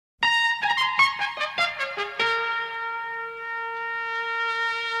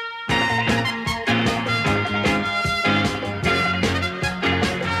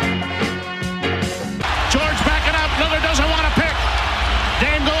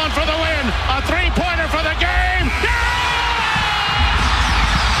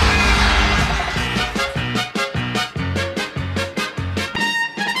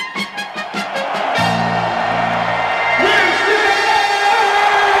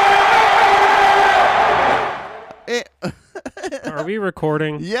Are we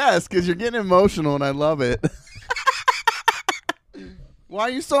recording? Yes, because you're getting emotional, and I love it. Why are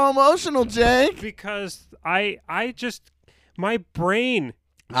you so emotional, Jake? Because I just, my brain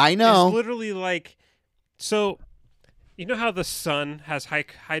I know. is literally like, so, you know how the sun has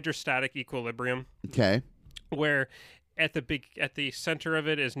hydrostatic equilibrium? Okay. Where at the center of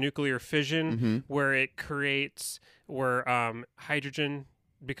it is nuclear fission, where it creates, where hydrogen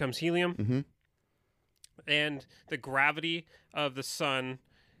becomes helium. And the gravity of the sun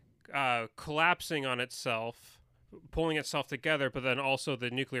collapsing on itself, pulling itself together, but then also the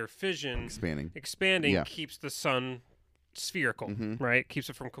nuclear fission expanding keeps the sun spherical, right? Keeps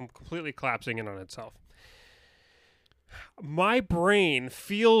it from completely collapsing in on itself. My brain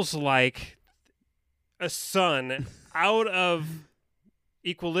feels like a sun out of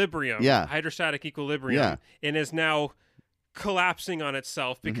equilibrium, hydrostatic equilibrium, and is now collapsing on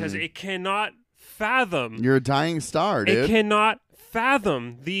itself because it cannot fathom. You're a dying star, dude. It cannot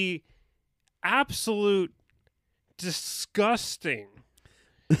fathom the absolute disgusting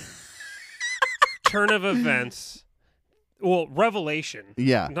turn of events. Well, revelation.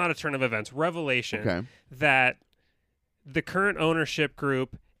 Yeah. Not a turn of events. Revelation that the current ownership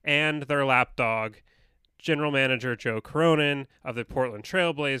group and their lapdog, general manager Joe Cronin of the Portland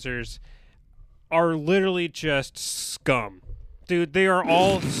Trailblazers, are literally just scum. Dude, they are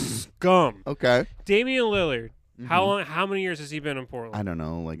all scum. Okay. Damian Lillard, how many years has he been in Portland? I don't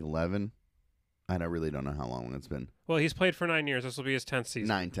know, like 11? I really don't know how long it's been. Well, he's played for 9 years. This will be his 10th season.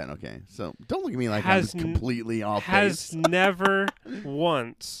 9, 10, okay. So don't look at me like I'm completely off Has base. never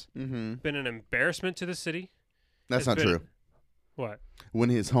once been an embarrassment to the city. That's not true. What? When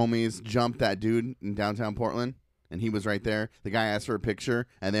his homies jumped that dude in downtown Portland, and he was right there, the guy asked for a picture,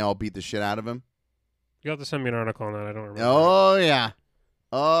 and they all beat the shit out of him. You'll have to send me an article on that. I don't remember. Oh, yeah.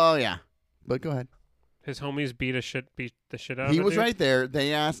 Oh, yeah. But go ahead. His homies beat the shit out of him. He was right there.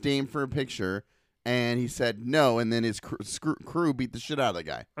 They asked Dame for a picture, and he said no, and then his crew beat the shit out of the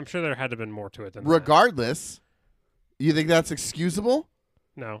guy. I'm sure there had to have been more to it than Regardless, you think that's excusable?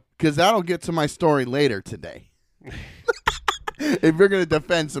 No. Because that'll get to my story later today. If you're going to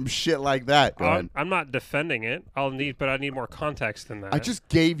defend some shit like that, go ahead. I'm not defending it. But I need more context than that. I just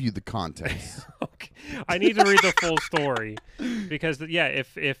gave you the context. Okay. I need to read the full story because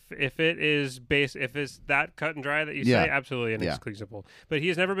if it's that cut and dry that you say, absolutely inexcusable. But he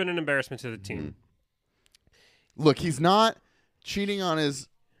has never been an embarrassment to the team. Look, he's not cheating on his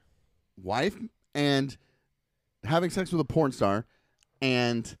wife and having sex with a porn star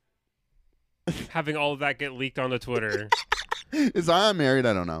and having all of that get leaked onto Twitter. Is Zion married?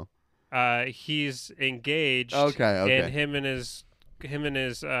 I don't know. He's engaged. Okay. And him and his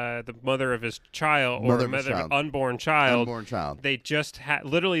the mother of his child, unborn child. They just had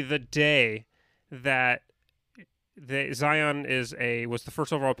literally the day that Zion was the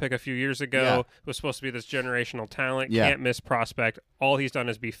first overall pick a few years ago. Was supposed to be this generational talent. Can't miss prospect. All he's done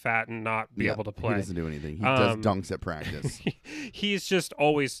is be fat and not be able to play. He doesn't do anything. He does dunks at practice. He's just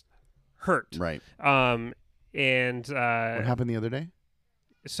always hurt. Right. And what happened the other day?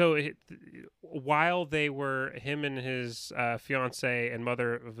 So while him and his fiance and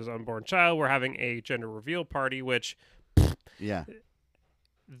mother of his unborn child were having a gender reveal party, which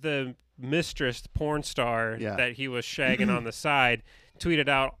the mistress porn star that he was shagging on the side tweeted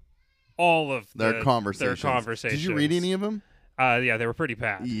out all of their conversations. Did you read any of them? Yeah, they were pretty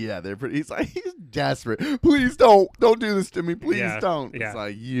bad. Yeah, they're pretty. He's desperate. Please don't do this to me. Please don't. Yeah. It's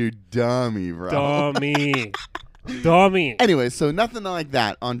like, you dummy, bro. Dummy. Anyway, so nothing like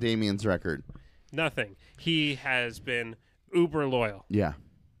that on Damian's record. Nothing. He has been uber loyal. Yeah.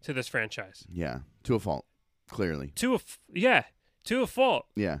 To this franchise. Yeah, to a fault. Clearly. To a fault.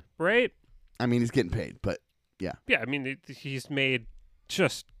 Yeah. Right. I mean, he's getting paid, but yeah. Yeah, I mean, he's made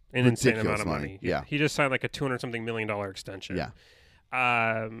just an insane amount of money. Yeah. He just signed like a $200-something million extension. Yeah.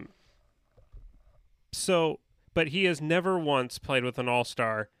 But he has never once played with an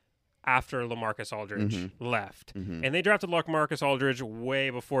all-star after LaMarcus Aldridge left. And they drafted LaMarcus Aldridge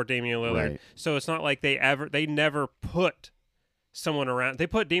way before Damian Lillard. Right. So it's not like they never put someone around. They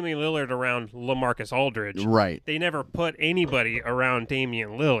put Damian Lillard around LaMarcus Aldridge. Right. They never put anybody around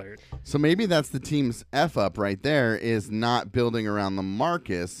Damian Lillard. So maybe that's the team's F up right there, is not building around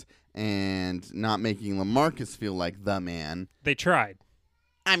LaMarcus and not making LaMarcus feel like the man. They tried.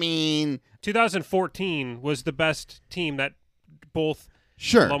 I mean, 2014 was the best team that both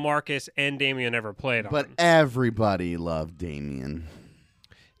LaMarcus and Damian ever played on. But everybody loved Damian.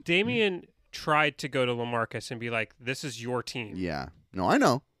 Damian tried to go to LaMarcus and be like, this is your team. Yeah. No, I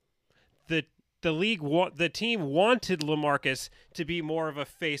know. The the team wanted LaMarcus to be more of a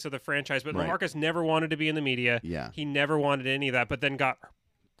face of the franchise, but LaMarcus never wanted to be in the media. Yeah. He never wanted any of that, but then got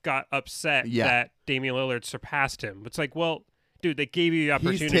upset that Damian Lillard surpassed him. It's like, well, dude, they gave you the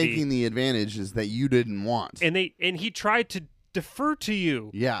opportunity. He's taking the advantages that you didn't want. And he tried to defer to you.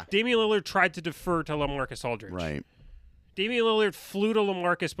 Yeah. Damian Lillard tried to defer to LaMarcus Aldridge. Right. Damian Lillard flew to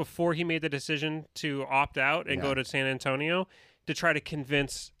LaMarcus before he made the decision to opt out and go to San Antonio to try to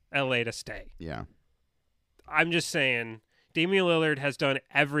convince LA to stay. Yeah. I'm just saying, Damian Lillard has done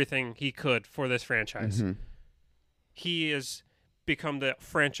everything he could for this franchise. Mm-hmm. He has become the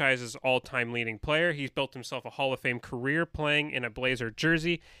franchise's all-time leading player. He's built himself a Hall of Fame career playing in a Blazer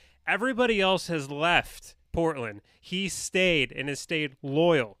jersey. Everybody else has left Portland. He stayed and has stayed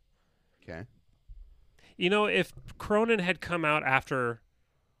loyal. Okay. You know, if Cronin had come out after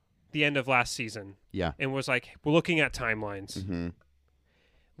the end of last season and was like, we're looking at timelines,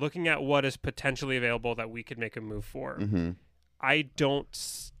 looking at what is potentially available that we could make a move for, I don't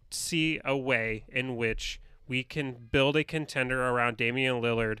see a way in which we can build a contender around Damian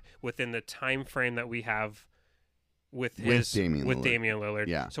Lillard within the time frame that we have with Damian Lillard.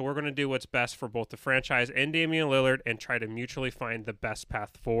 Yeah. So we're going to do what's best for both the franchise and Damian Lillard and try to mutually find the best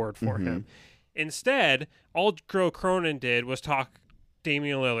path forward for him. Instead, all Joe Cronin did was talk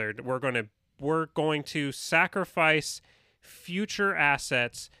Damian Lillard. We're going to sacrifice future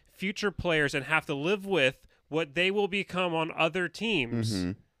assets, future players, and have to live with what they will become on other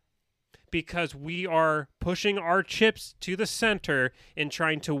teams because we are pushing our chips to the center and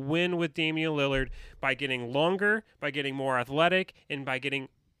trying to win with Damian Lillard by getting longer, by getting more athletic, and by getting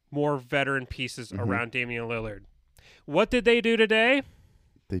more veteran pieces around Damian Lillard. What did they do today?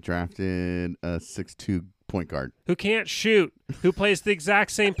 They drafted a 6'2" point guard. Who can't shoot, who plays the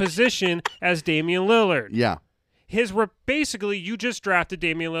exact same position as Damian Lillard. Yeah. Basically, you just drafted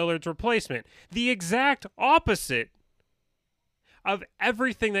Damian Lillard's replacement. The exact opposite of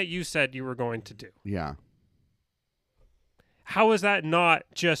everything that you said you were going to do. Yeah. How is that not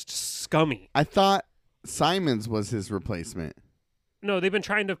just scummy? I thought Simons was his replacement. No, they've been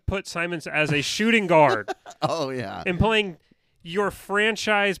trying to put Simons as a shooting guard. Oh, yeah. And playing your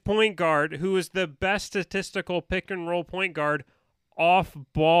franchise point guard, who is the best statistical pick-and-roll point guard, off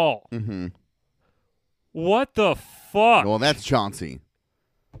ball. What the fuck? Well, that's Chauncey.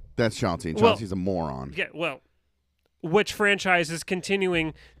 That's Chauncey. Chauncey's a moron. Yeah, well, which franchise is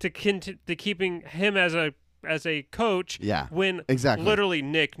continuing to keeping him as a coach? Yeah, when exactly. Literally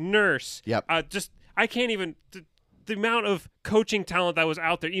Nick Nurse. Yep. I can't even. The amount of coaching talent that was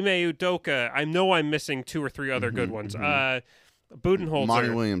out there. Ime Udoka. I know I'm missing 2 or 3 other good ones. Budenholzer.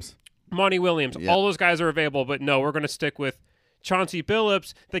 Monty Williams. Yep. All those guys are available, but no, we're going to stick with Chauncey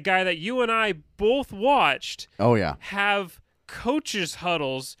Billups, the guy that you and I both watched. Oh, yeah. Have coaches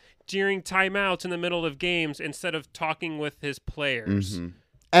huddles during timeouts in the middle of games instead of talking with his players.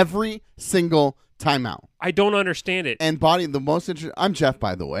 Every single timeout. I don't understand it. And the most interesting. I'm Jeff,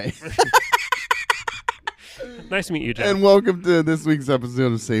 by the way. Nice to meet you, Jeff. And welcome to this week's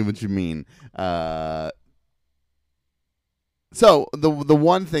episode of Say What You Mean. So the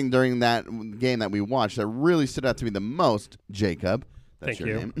one thing during that game that we watched that really stood out to me the most, Jacob, that's Thank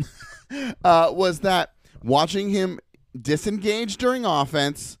your you. name, was that watching him disengage during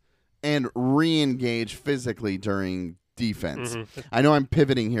offense and re-engage physically during defense. I know I'm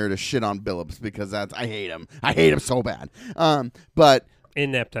pivoting here to shit on Billups because I hate him. I hate him so bad. But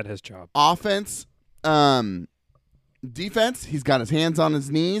inept at his job. Offense, defense, he's got his hands on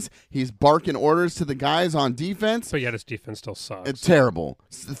his knees. He's barking orders to the guys on defense. But yet his defense still sucks. It's terrible.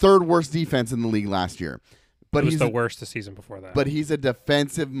 It's the 3rd worst defense in the league last year. But he's the worst the season before that. But he's a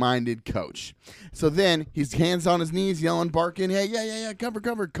defensive-minded coach. So then he's hands on his knees, yelling, barking, hey, yeah,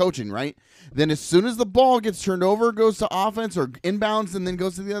 cover, coaching, right? Then as soon as the ball gets turned over, goes to offense or inbounds and then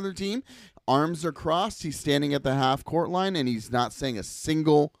goes to the other team, arms are crossed, he's standing at the half-court line, and he's not saying a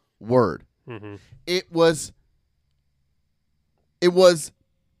single word. It was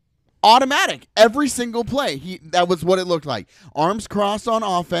automatic. Every single play, that was what it looked like. Arms crossed on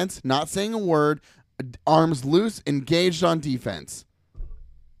offense, not saying a word, arms loose, engaged on defense.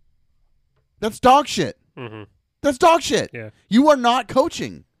 That's dog shit. That's dog shit. Yeah. You are not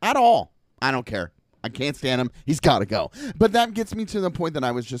coaching at all. I don't care. I can't stand him. He's got to go. But that gets me to the point that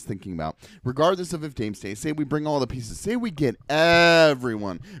I was just thinking about. Regardless of if Dame stays, say we bring all the pieces, say we get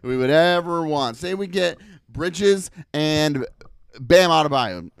everyone we would ever want. Say we get Bridges and Bam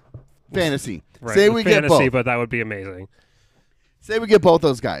Adebayo. Fantasy. Right. Say we get both. But that would be amazing. Say we get both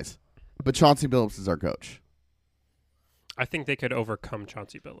those guys. But Chauncey Billups is our coach. I think they could overcome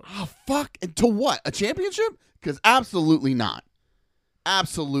Chauncey Billups. Oh, fuck. And to what? A championship? Because absolutely not.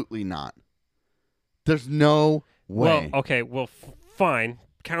 Absolutely not. There's no way. Well, okay. Well, fine.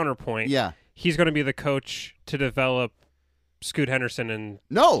 Counterpoint. Yeah. He's going to be the coach to develop Scoot Henderson and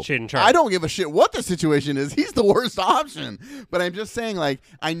No, Shaden Sharp. I don't give a shit what the situation is. He's the worst option. But I'm just saying, like,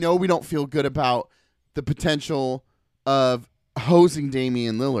 I know we don't feel good about the potential of hosing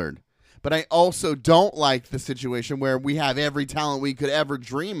Damian Lillard. But I also don't like the situation where we have every talent we could ever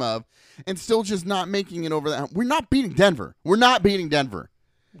dream of and still just not making it over that. We're not beating Denver.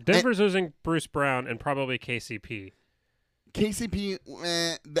 Denver's losing Bruce Brown and probably KCP. KCP,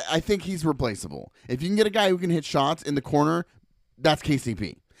 I think he's replaceable. If you can get a guy who can hit shots in the corner, that's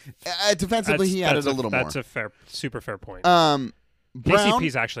KCP. Defensively, he added a little more. That's a super fair point. Brown,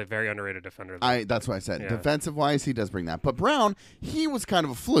 KCP's actually a very underrated defender. That's what I said. Yeah. Defensive-wise, he does bring that. But Brown, he was kind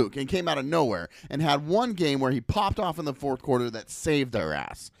of a fluke and came out of nowhere and had one game where he popped off in the fourth quarter that saved their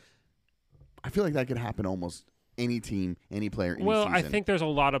ass. I feel like that could happen almost any team, any player, any season. I think there's a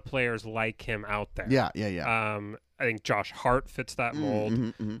lot of players like him out there. Yeah. I think Josh Hart fits that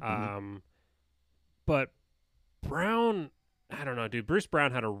mold. But Brown, I don't know, dude. Bruce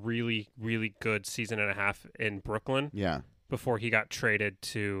Brown had a really, really good season and a half in Brooklyn. Yeah. Before he got traded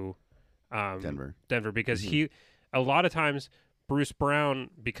to Denver, because a lot of times Bruce Brown,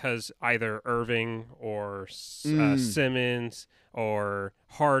 because either Irving or Simmons or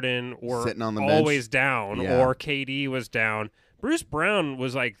Harden were sitting on the always bench. Down, or KD was down, Bruce Brown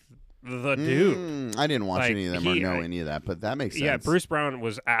was like the dude. I didn't watch any of them or know any of that, but that makes sense. Yeah, Bruce Brown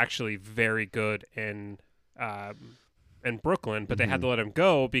was actually very good in Brooklyn, but they had to let him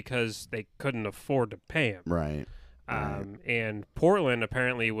go because they couldn't afford to pay him. Right. And Portland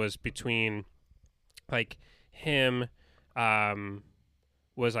apparently was between, like, him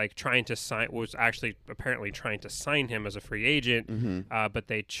was actually apparently trying to sign him as a free agent, but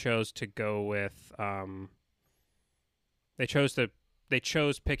they chose to go with they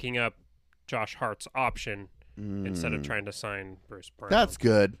chose picking up Josh Hart's option instead of trying to sign Bruce Brown. That's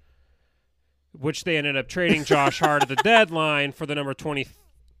good. Which they ended up trading Josh Hart at the deadline for the number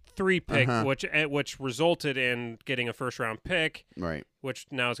 23 pick, which resulted in getting a first round pick, right? Which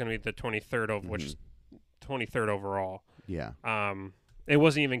now is going to be the 23rd which is 23rd overall. Yeah. It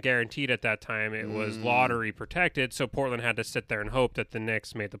wasn't even guaranteed at that time. It was lottery protected, so Portland had to sit there and hope that the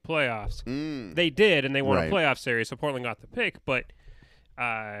Knicks made the playoffs. They did, and they won a playoff series, so Portland got the pick. But,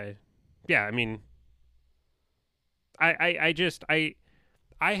 yeah, I mean, I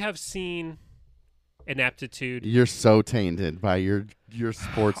have seen ineptitude. You're so tainted by your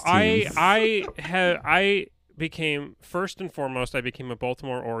sports teams. I became first and foremost. I became a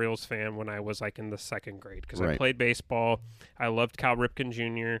Baltimore Orioles fan when I was like in the second grade because I played baseball. I loved Cal Ripken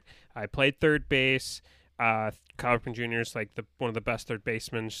Jr. I played third base. Cal Ripken Jr. is like one of the best third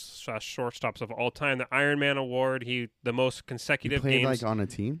basemen / shortstops of all time. The Iron Man Award. The most consecutive games. You played like on a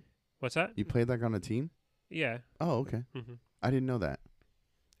team. What's that? You played like on a team? Yeah. Oh, okay. I didn't know that.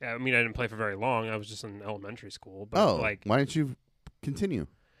 Yeah, I mean, I didn't play for very long. I was just in elementary school. But why didn't you continue?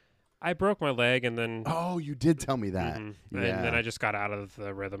 I broke my leg, and then... Oh, you did tell me that. Yeah. And then I just got out of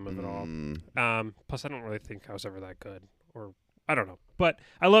the rhythm of it all. Plus, I don't really think I was ever that good. Or, I don't know. But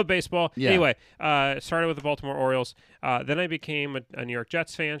I love baseball. Yeah. Anyway, started with the Baltimore Orioles. Then I became a New York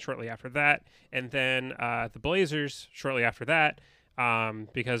Jets fan shortly after that. And then the Blazers shortly after that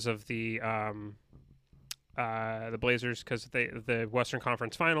because of the Blazers, because the Western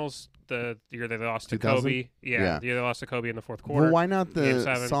Conference Finals, the year they lost to 2000? Kobe. Yeah, the year they lost to Kobe in the fourth quarter. Well, why not the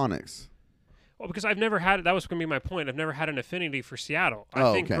Sonics? Well, because I've never had, that was going to be my point, I've never had an affinity for Seattle.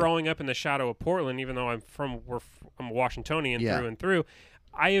 I think growing up in the shadow of Portland, even though I'm a Washingtonian through and through,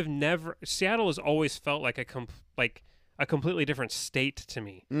 Seattle has always felt like a completely different state to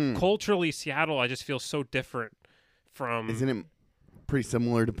me. Culturally, Seattle, I just feel so different from... Isn't it pretty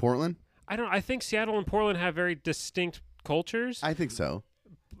similar to Portland? I think Seattle and Portland have very distinct cultures. I think so.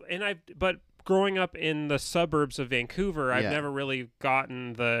 But growing up in the suburbs of Vancouver, I've never really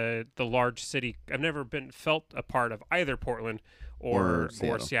gotten the large city. I've never felt a part of either Portland or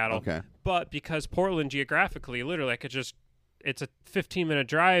Seattle. Okay. But because Portland geographically, literally, it's a 15-minute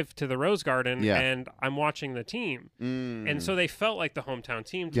drive to the Rose Garden, and I'm watching the team. And so they felt like the hometown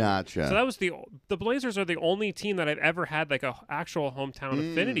team. Gotcha. So that was the Blazers are the only team that I've ever had like a actual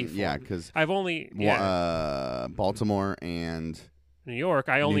hometown affinity for. Yeah, because I've only Baltimore and New York.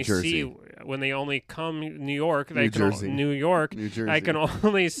 I only see when they only come New York. New York. I can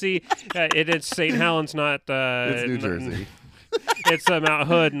only see it's St. Helens, not it's New Jersey. It's Mount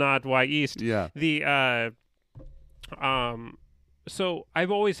Hood, not Y East. Yeah. So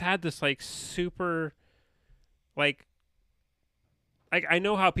I've always had this like super, like I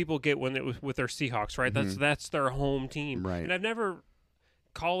know how people get when it was with their Seahawks, right? That's their home team, right? And I've never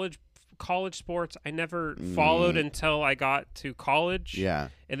college college sports I never followed until I got to college. Yeah.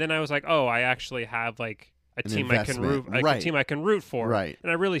 And then I was like, oh, I actually have like a team I can root, right. a team I can root for. Right.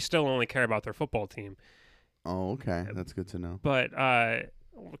 And I really still only care about their football team. Oh, okay. That's good to know. But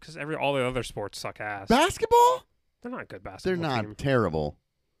because all the other sports suck ass. Basketball? They're not good basketball. They're not team. terrible.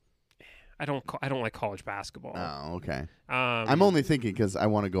 I don't like college basketball. Oh, okay. I'm only thinking because I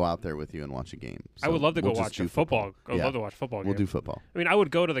want to go out there with you and watch a game. So I would love to we'll go watch a football. I would love to watch a football game. We'll do football. I mean, I would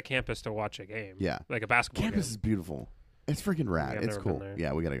go to the campus to watch a game. Yeah. Like a basketball Campus game. is beautiful. It's freaking rad. Yeah, it's cool.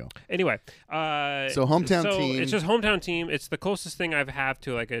 Yeah, we got to go. Anyway. So hometown team. It's just hometown team. It's the closest thing I've had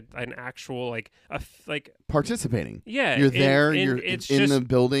to like an actual like participating. Yeah. You're there. And you're in the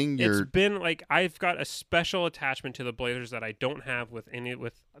building. It's been like I've got a special attachment to the Blazers that I don't have with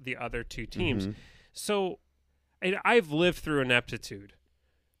the other two teams. Mm-hmm. So I've lived through ineptitude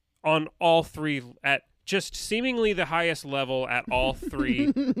on all three at just seemingly the highest level at all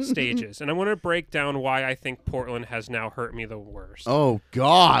three stages. And I want to break down why I think Portland has now hurt me the worst. Oh,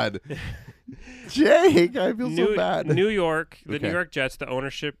 God. Jake, I feel so bad. New York, the New York Jets, the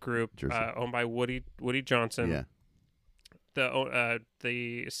ownership group owned by Woody Johnson. Yeah. The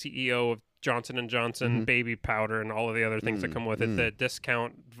CEO of Johnson & Johnson baby powder and all of the other things that come with it, the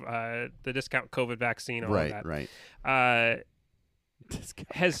discount COVID vaccine, all of that. Right.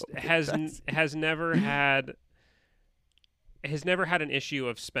 Has never had an issue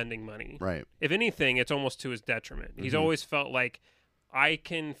of spending money. Right. If anything, it's almost to his detriment. He's always felt like I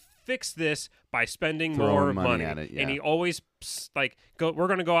can fix this by spending more money at it, yeah. And he always we're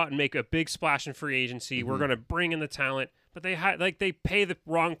going to go out and make a big splash in free agency. We're going to bring in the talent, but they pay the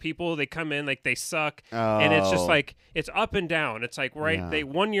wrong people. They come in like they suck, and it's just like it's up and down. It's like they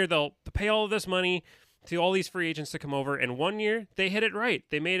 1 year they'll pay all of this money to all these free agents to come over, and 1 year they hit it right.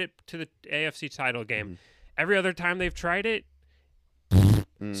 They made it to the AFC title game. Every other time they've tried it,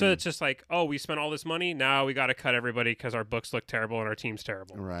 so it's just like, oh, we spent all this money, now we got to cut everybody because our books look terrible and our team's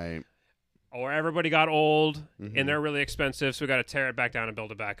terrible. Right. Or everybody got old and they're really expensive, so we got to tear it back down and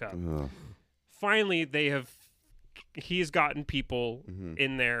build it back up. Finally, he's gotten people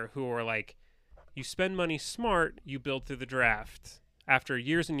in there who are like, you spend money smart, you build through the draft. After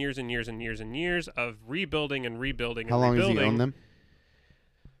years and years and years and years and years of rebuilding and rebuilding and rebuilding. How long has he owned them?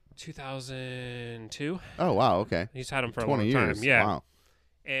 2002. Oh, wow, okay. He's had them for 20 a long years. time. Yeah. Wow.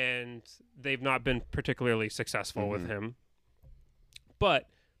 And they've not been particularly successful with him. But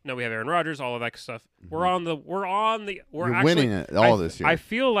no, we have Aaron Rodgers, all of that stuff. We're You're winning it all this year. I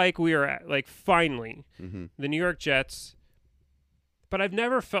feel like we are finally the New York Jets. But I've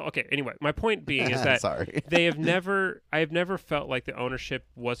never felt okay. Anyway, my point being is that I have never felt like the ownership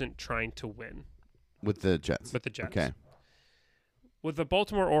wasn't trying to win with the Jets. Okay. With the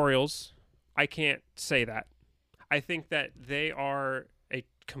Baltimore Orioles, I can't say that. I think that they are a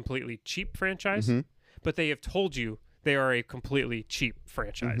completely cheap franchise, but they have told you they are a completely cheap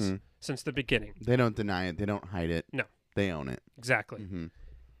franchise since the beginning. They don't deny it. They don't hide it. No, they own it exactly.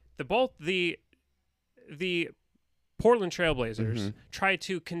 The Portland Trailblazers try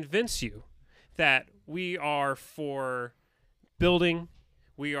to convince you that we are for building,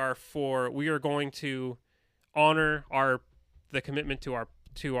 we are going to honor the commitment to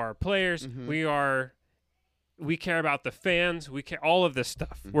our players. We care about the fans. We care all of this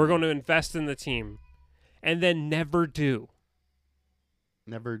stuff. We're going to invest in the team, and then never do.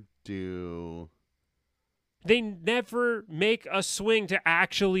 Never do. They never make a swing to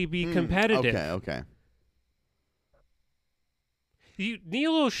actually be competitive. Okay.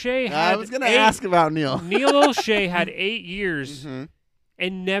 Neil O'Shea had. I was going to ask about Neil. Neil O'Shea had 8 years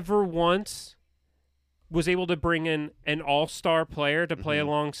and never once was able to bring in an all-star player to play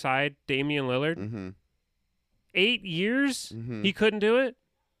alongside Damian Lillard. 8 years? He couldn't do it?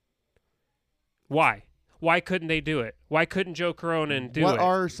 Why? Why couldn't they do it? Why couldn't Joe Cronin do it? What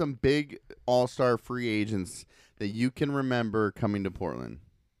are some big all-star free agents that you can remember coming to Portland?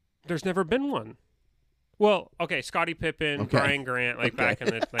 There's never been one. Well, okay, Scottie Pippen, Brian Grant, back in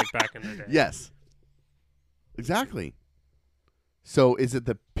the day. Yes. Exactly. So is it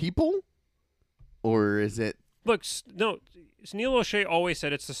the people or is it Look, no, Neil O'Shea always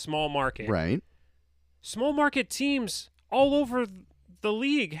said it's a small market. Right. Small market teams all over the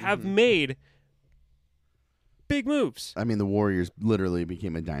league have made big moves. I mean, the Warriors literally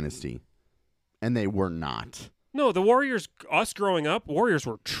became a dynasty, and they were not. No, the Warriors, us growing up, Warriors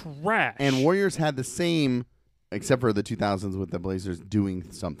were trash. And Warriors had the same, except for the 2000s with the Blazers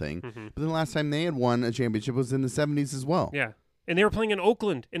doing something. But then the last time they had won a championship was in the 70s as well. Yeah. And they were playing in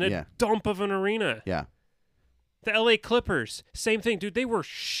Oakland in a dump of an arena. Yeah. The LA Clippers, same thing. Dude, they were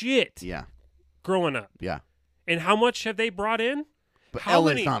shit. Yeah. Growing up. Yeah. And how much have they brought in? But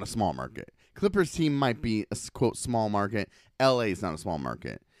LA's not a small market. Clippers team might be a quote small market. LA's not a small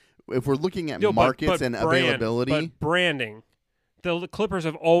market. If we're looking at markets and availability, but branding, the Clippers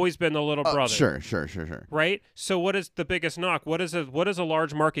have always been the little brother. Sure. Right. So what is the biggest knock? What does a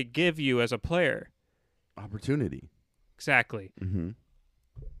large market give you as a player? Opportunity. Exactly. Mm-hmm.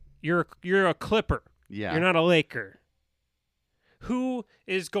 You're a Clipper. Yeah. You're not a Laker. Who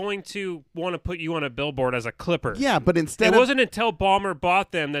is going to want to put you on a billboard as a Clipper? Yeah, but it wasn't until Ballmer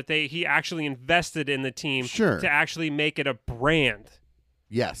bought them that he actually invested in the team to actually make it a brand.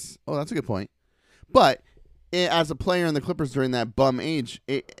 Yes. Oh, that's a good point. But as a player in the Clippers during that bum age,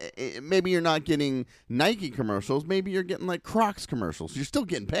 maybe you're not getting Nike commercials. Maybe you're getting like Crocs commercials. You're still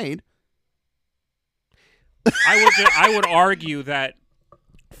getting paid. I would argue that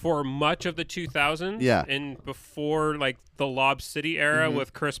for much of the 2000s and before like the Lob City era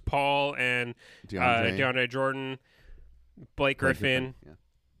with Chris Paul and DeAndre Jordan, Blake Griffin,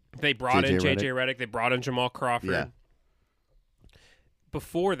 they brought in J.J. Redick. They brought in Jamal Crawford. Yeah.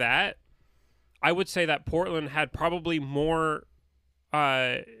 Before that, I would say that Portland had probably more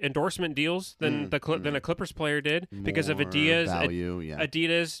endorsement deals than than a Clippers player did because of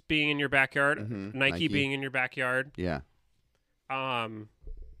Adidas being in your backyard, Nike being in your backyard. Yeah.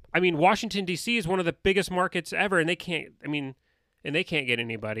 I mean, Washington D.C. is one of the biggest markets ever, and they can't get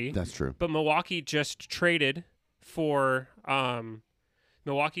anybody. That's true. But Milwaukee just traded for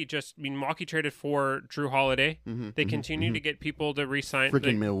Milwaukee traded for Drew Holiday. They continue to get people to re-sign.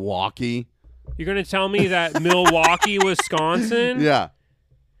 Freaking Milwaukee. You're going to tell me that Milwaukee, Wisconsin? Yeah.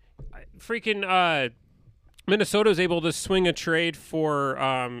 Freaking Minnesota's able to swing a trade for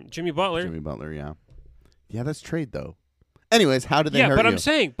Jimmy Butler. Yeah. Yeah, that's trade, though. Anyways, how did they hurt you? Yeah, but I'm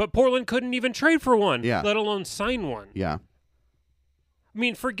saying, Portland couldn't even trade for one, let alone sign one. Yeah. I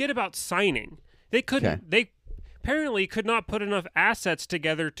mean, forget about signing. They couldn't. They apparently could not put enough assets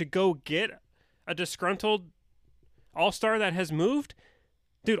together to go get a disgruntled all-star that has moved.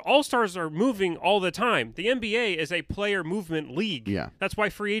 Dude, all-stars are moving all the time. The NBA is a player movement league. Yeah. That's why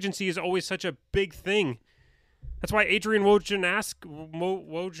free agency is always such a big thing. That's why Adrian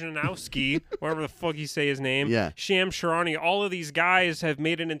Wojnarowski, whatever the fuck you say his name, Sham Sharani, all of these guys have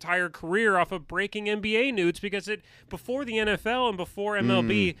made an entire career off of breaking NBA nudes because before the NFL and before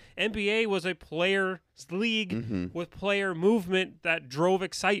MLB, NBA was a player's league with player movement that drove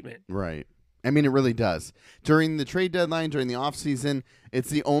excitement. Right. I mean, it really does. During the trade deadline, during the offseason, it's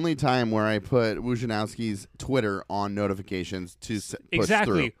the only time where I put Wojnarowski's Twitter on notifications to push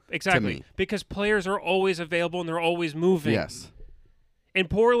through to me. Because players are always available and they're always moving. Yes. In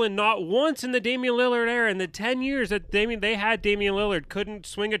Portland, not once in the Damian Lillard era, in the 10 years that they had Damian Lillard, couldn't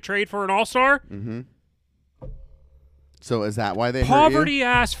swing a trade for an all-star. Mm-hmm. So is that why they hurt you?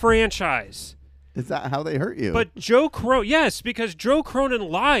 Poverty-ass franchise. Is that how they hurt you? But yes, because Joe Cronin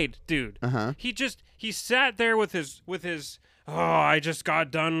lied, dude. He sat there with his I just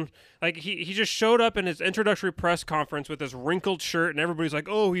got done. Like he just showed up in his introductory press conference with his wrinkled shirt, and everybody's like,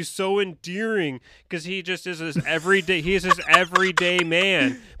 "Oh, he's so endearing," because he just is this everyday. He is this everyday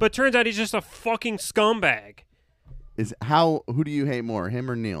man. But turns out he's just a fucking scumbag. Who do you hate more, him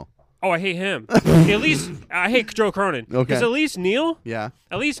or Neil? Oh, I hate him. At least I hate Joe Cronin. Okay. Because at least Neil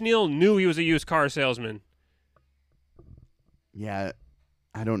knew he was a used car salesman. Yeah,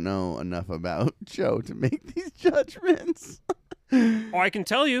 I don't know enough about Joe to make these judgments. Oh, I can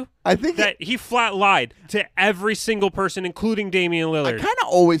tell you. I think that he flat lied to every single person, including Damian Lillard. I kind of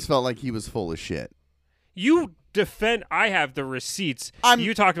always felt like he was full of shit. You defend. I have the receipts.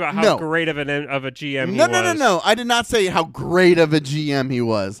 You talked about how great of a GM he was. No. I did not say how great of a GM he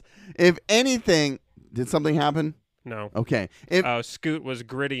was. If anything, did something happen? No. Okay. Scoot was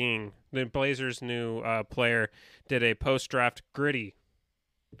grittying. The Blazers' new player did a post-draft gritty.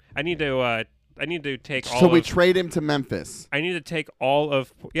 I need to take all. So we trade him to Memphis. I need to take all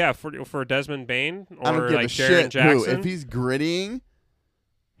of for Desmond Bane or I don't give like a Jaren shit Jackson. Who. If he's grittying,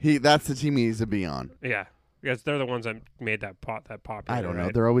 that's the team he needs to be on. Yeah. Because they're the ones that made that popular. I don't know.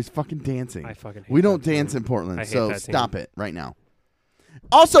 Right? They're always fucking dancing. I fucking hate We don't that dance team. in Portland, I hate so that stop team. it right now.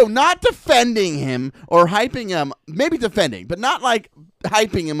 Also, not defending him or hyping him, maybe defending, but not like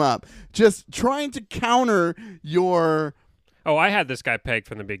hyping him up. Just trying to counter your... Oh, I had this guy pegged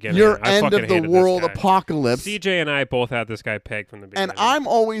from the beginning. Your end of the world apocalypse. CJ and I both had this guy pegged from the beginning. And I'm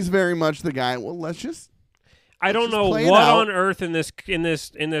always very much the guy, well, let's just... I don't know what on earth in this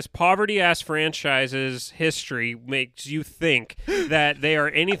poverty ass franchise's history makes you think that they are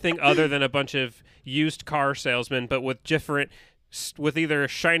anything other than a bunch of used car salesmen, but with either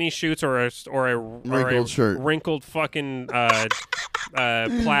shiny shoots or a wrinkled shirt, wrinkled fucking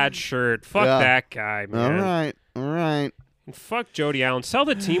plaid shirt. Fuck that guy, man. All right. Fuck Jody Allen. Sell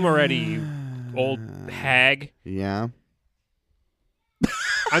the team already, you old hag. Yeah.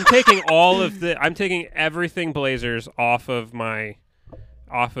 I'm taking everything Blazers off of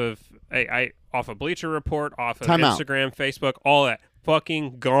Bleacher Report, off of Instagram, Facebook, all that.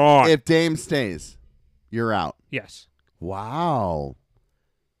 Fucking gone. If Dame stays, you're out. Yes. Wow.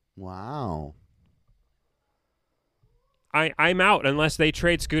 I'm out unless they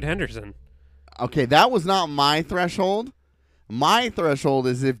trade Scoot Henderson. Okay, that was not my threshold. My threshold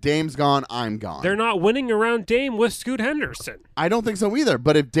is if Dame's gone, I'm gone. They're not winning around Dame with Scoot Henderson. I don't think so either.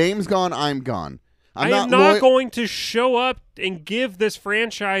 But if Dame's gone, I'm gone. I am not going to show up and give this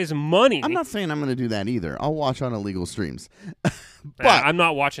franchise money. I'm not saying I'm going to do that either. I'll watch on illegal streams. But I'm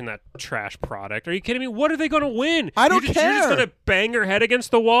not watching that trash product. Are you kidding me? What are they going to win? I don't care. You're just going to bang your head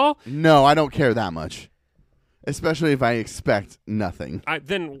against the wall? No, I don't care that much. Especially if I expect nothing.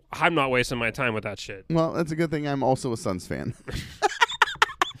 Then I'm not wasting my time with that shit. Well, that's a good thing I'm also a Suns fan.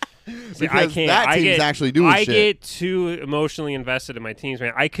 See, I can't. That team's actually doing shit. I get too emotionally invested in my teams,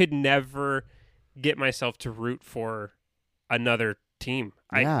 man. I could never get myself to root for another team.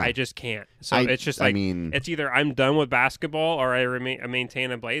 Yeah. I just can't. So it's just like, it's either I'm done with basketball or I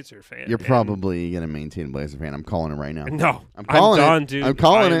maintain a Blazer fan. You're probably going to maintain a Blazer fan. I'm calling it right now. No. I'm done, dude. I'm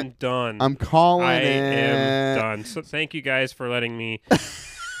calling I'm done. I'm calling I it. am done. So thank you guys for letting me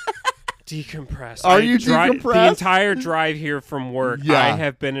decompress. Are you decompressed? The entire drive here from work, Yeah. I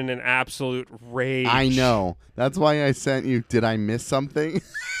have been in an absolute rage. I know. That's why I sent you. Did I miss something?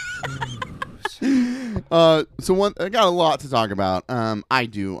 I got a lot to talk about. I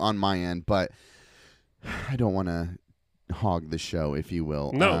do on my end, but I don't want to hog the show, if you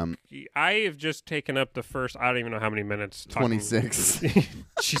will. No, I have just taken up the first, I don't even know how many minutes. 26.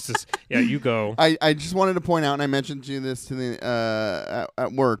 Jesus. Yeah, you go. I just wanted to point out, and I mentioned to you this to the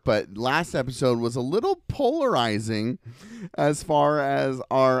at work, but last episode was a little polarizing as far as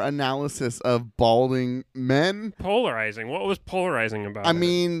our analysis of balding men. Polarizing? What was polarizing about it? I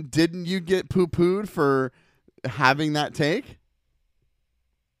mean, didn't you get poo-pooed for having that take?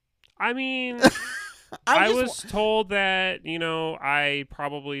 I mean... I was told that, I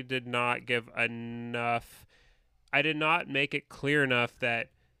probably did not give enough. I did not make it clear enough that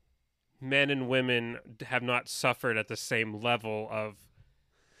men and women have not suffered at the same level of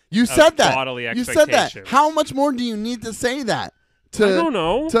You said that. bodily You said that. expectations. How much more do you need to say that? I don't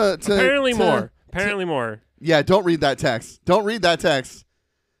know. Apparently more. Apparently more. Yeah, don't read that text. Don't read that text.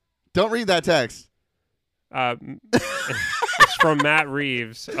 Don't read that text. It's from Matt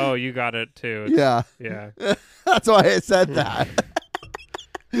Reeves. Oh, you got it too. Yeah. That's why I said that.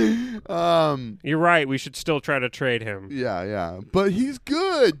 You're right. We should still try to trade him. Yeah. But he's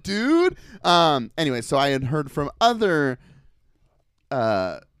good, dude. Anyway, so I had heard from other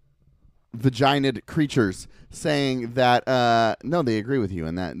vaginaed creatures saying that no, they agree with you,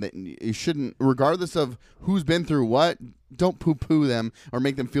 and that you shouldn't, regardless of who's been through what, don't poo-poo them or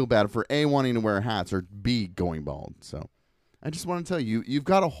make them feel bad for A, wanting to wear hats, or B, going bald. So I just want to tell you, you've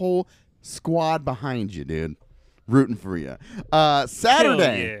got a whole squad behind you, dude, rooting for you.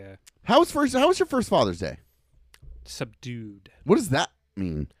 Saturday. Hell yeah. How was your first Father's Day? Subdued. What does that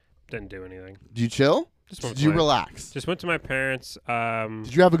mean? Didn't do anything. Did you chill? Did you relax? Just went to my parents.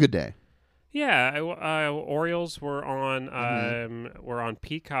 Did you have a good day? Yeah, Orioles were on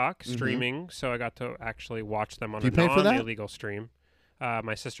Peacock streaming, so I got to actually watch them on a non-illegal stream.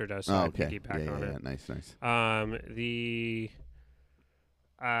 My sister does, so I piggyback on it. Nice.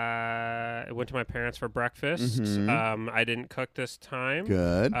 I went to my parents for breakfast. I didn't cook this time.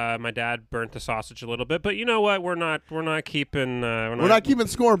 Good. My dad burnt the sausage a little bit, but you know what? We're not keeping. We're not keeping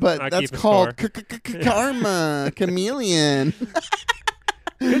score, but that's called karma, chameleon.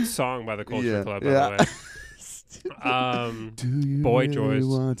 Good song by the Culture Club, by the way. Boy George.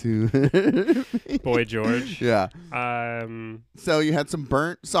 Boy George. Yeah. So you had some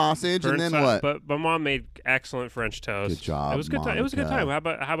burnt sausage, and then what? But my mom made excellent French toast. Good job. It was a good time. It was a good time. How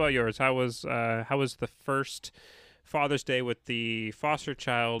about yours? How was the first Father's Day with the foster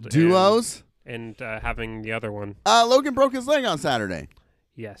child duos and having the other one? Logan broke his leg on Saturday.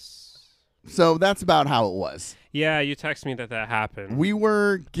 Yes. So that's about how it was. Yeah, you texted me that happened. We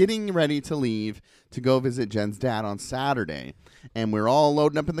were getting ready to leave to go visit Jen's dad on Saturday, and we're all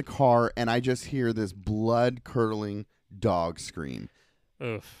loading up in the car, and I just hear this blood-curdling dog scream.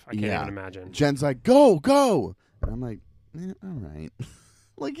 Oof, I can't even imagine. Jen's like, go. And I'm like, all right.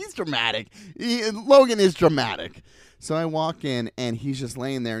 Like, he's dramatic. Logan is dramatic. So I walk in, and he's just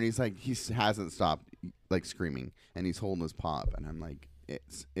laying there, and he's like, he hasn't stopped, like, screaming, and he's holding his paw up, and I'm like,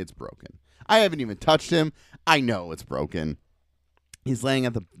 it's broken. I haven't even touched him. I know it's broken. He's laying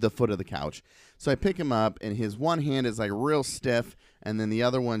at the foot of the couch. So I pick him up, and his one hand is like real stiff, and then the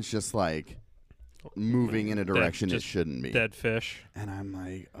other one's just like moving in a direction it shouldn't be. Dead fish. And I'm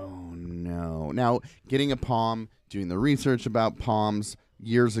like, oh no. Now, getting a Pom, doing the research about Poms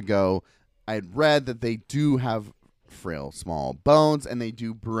years ago, I'd read that they do have frail, small bones, and they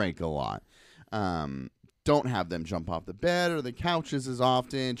do break a lot. Don't have them jump off the bed or the couches as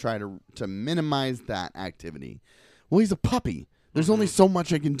often. Try to minimize that activity. Well, he's a puppy. There's only so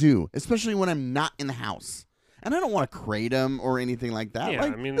much I can do, especially when I'm not in the house. And I don't want to crate him or anything like that. Yeah,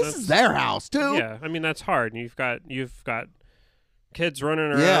 like, I mean, this is their house, too. Yeah, I mean, that's hard. You've got kids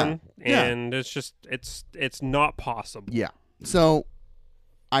running around, and it's just, it's not possible. Yeah. So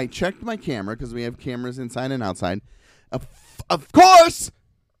I checked my camera, because we have cameras inside and outside. Of course,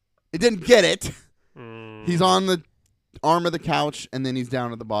 it didn't get it. He's on the arm of the couch, and then he's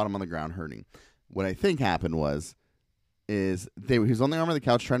down at the bottom on the ground hurting. What I think happened he was on the arm of the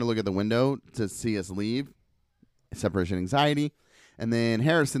couch trying to look at the window to see us leave. Separation anxiety. And then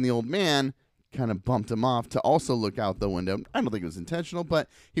Harrison, the old man, kind of bumped him off to also look out the window. I don't think it was intentional, but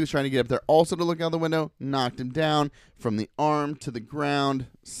he was trying to get up there also to look out the window, knocked him down from the arm to the ground,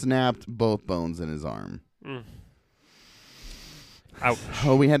 snapped both bones in his arm. Ouch.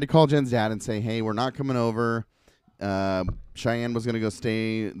 Oh, we had to call Jen's dad and say, hey, we're not coming over. Cheyenne was going to go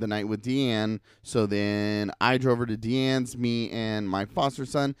stay the night with Deanne. So then I drove her to Deanne's, me and my foster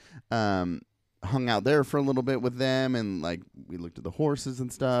son, hung out there for a little bit with them. And like, we looked at the horses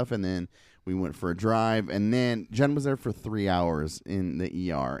and stuff. And then we went for a drive. And then Jen was there for 3 hours in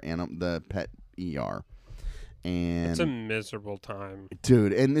the ER and the pet ER. And it's a miserable time.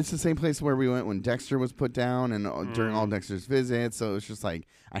 Dude, and it's the same place where we went when Dexter was put down and during all Dexter's visits. So it's just like,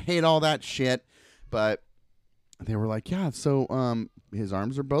 I hate all that shit. But they were like, yeah, so his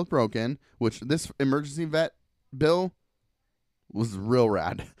arms are both broken, which this emergency vet bill was real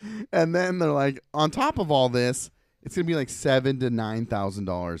rad. And then they're like, on top of all this, it's going to be like $7,000 to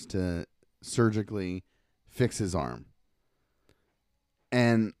 $9,000 to surgically fix his arm.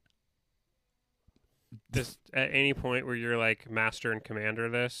 And just at any point where you're like master and commander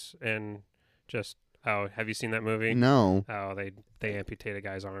this and just, oh, have you seen that movie? No. Oh, they amputate a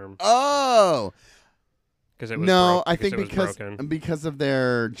guy's arm. Oh, It was no, broke, I think because of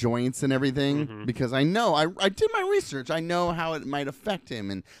their joints and everything. Mm-hmm. Because I know I did my research. I know how it might affect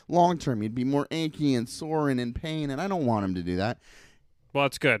him, and long term he'd be more achy and sore and in pain, and I don't want him to do that. Well,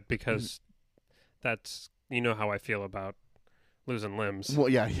 it's good because that's how I feel about losing limbs. Well,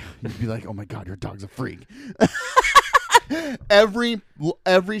 yeah, you'd be like, oh my god, your dog's a freak. Every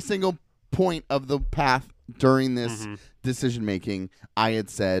single point of the path during this decision making, I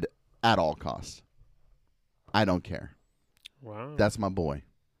had said at all costs. I don't care. Wow. That's my boy.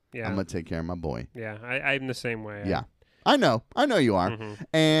 Yeah. I'm going to take care of my boy. Yeah, I'm the same way. Yeah. I know you are. Mm-hmm.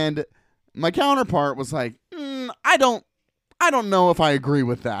 And my counterpart was like, I don't know if I agree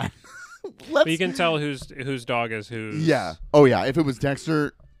with that. You can tell whose dog is whose. Yeah. Oh, yeah. If it was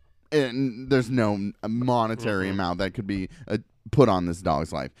Dexter, there's no monetary amount that could be put on this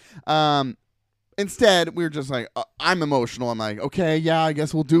dog's life. Instead, we were just like, I'm emotional. I'm like, okay, yeah, I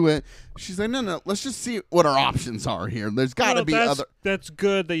guess we'll do it. She's like, no, let's just see what our options are here. There's got to be other. That's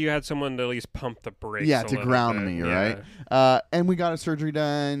good that you had someone to at least pump the brakes. Yeah, to ground me, right? And we got a surgery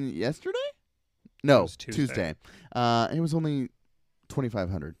done yesterday? No, Tuesday. It was only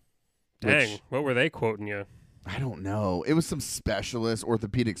 $2,500. Dang, what were they quoting you? I don't know. It was some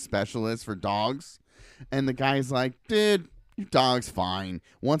orthopedic specialist for dogs. And the guy's like, dude, your dog's fine.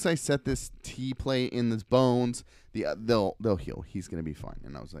 Once I set this T-plate in his bones, they'll heal. He's going to be fine.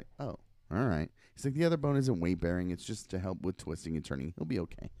 And I was like, oh, all right. He's like, the other bone isn't weight bearing. It's just to help with twisting and turning. He'll be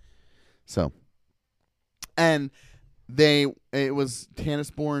okay. So, and it was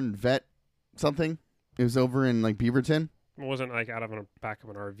Tannisbourne Vet something. It was over in like Beaverton. It wasn't like out of the back of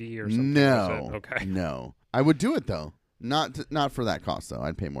an RV or something. No. Was it? Okay. No. I would do it though. Not for that cost though.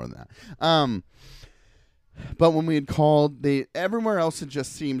 I'd pay more than that. But when we had called, everywhere else it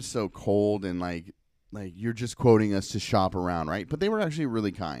just seemed so cold and like you're just quoting us to shop around, right? But they were actually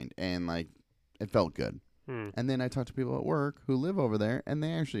really kind and like it felt good. And then I talked to people at work who live over there and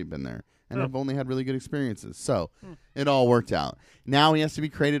they actually have been there and have only had really good experiences. So it all worked out. Now he has to be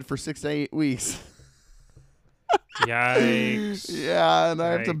crated for 6 to 8 weeks. Yikes. Yeah, and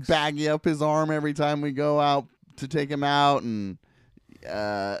I have to baggy up his arm every time we go out to take him out, and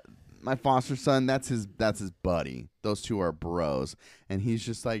my foster son, that's his buddy. Those two are bros, and he's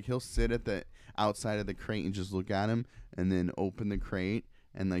just like, he'll sit at the outside of the crate and just look at him, and then open the crate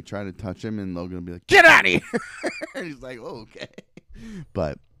and like try to touch him, and Logan will be like, "Get out of here!" And he's like, oh, "Okay,"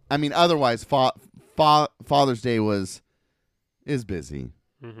 but I mean, otherwise, Father's Day was is busy.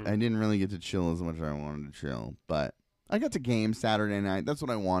 Mm-hmm. I didn't really get to chill as much as I wanted to chill, but I got to game Saturday night. That's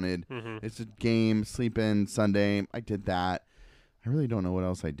what I wanted. Mm-hmm. It's a game, sleep in Sunday. I did that. I really don't know what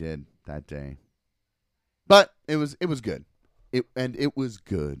else I did that day, but it was good. It was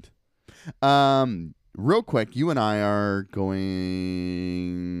good. Real quick, you and I are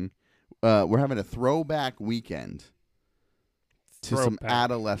going. We're having a throwback weekend to some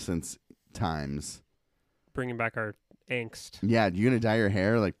adolescence times. Bringing back our angst. Yeah, you gonna dye your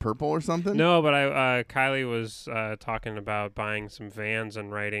hair like purple or something? No, but Kylie was talking about buying some Vans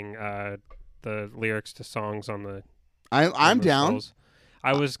and writing the lyrics to songs on the. I'm down.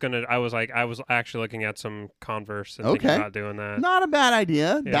 I was actually looking at some Converse and thinking about doing that. Not a bad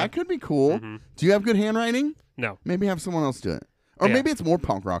idea. Yeah. That could be cool. Mm-hmm. Do you have good handwriting? No. Maybe have someone else do it. Or maybe it's more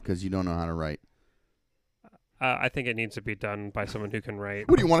punk rock because you don't know how to write. I think it needs to be done by someone who can write.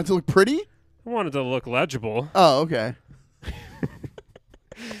 What, do you want it to look pretty? I want it to look legible. Oh, okay.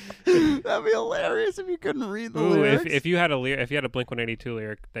 That'd be hilarious if you couldn't read the lyrics. If you had a Blink-182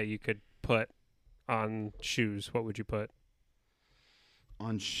 lyric that you could put on shoes, what would you put?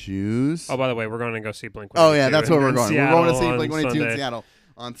 On shoes? Oh, by the way, we're going to go see Blink-182. Oh, yeah, that's where we're going. Seattle, we're going to see Blink-182 in Seattle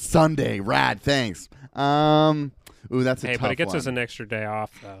on Sunday. Rad, thanks. That's a tough one. Hey, but it gets us an extra day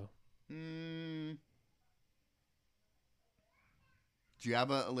off, though. Do you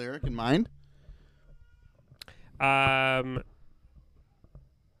have a lyric in mind? There's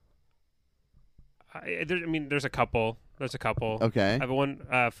a couple. Okay. I have one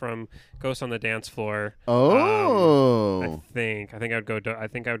from Ghost on the Dance Floor. Oh. I think I would go. I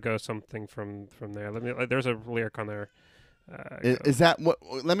think I would go something from there. There's a lyric on there. Is that what?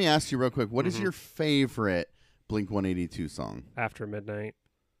 Let me ask you real quick. What is your favorite Blink-182 song? After Midnight.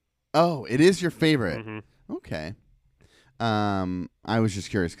 Oh, it is your favorite. Mm-hmm. Okay. I was just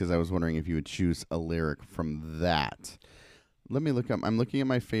curious because I was wondering if you would choose a lyric from that. Let me look up. I'm looking at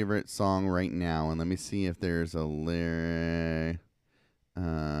my favorite song right now, and let me see if there's a lyric.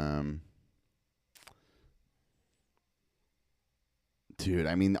 Dude,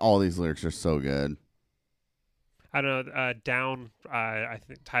 I mean, all these lyrics are so good. I don't know. Down. I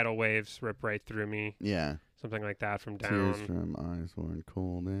think tidal waves rip right through me. Yeah. Something like that from Down. Tears from eyes worn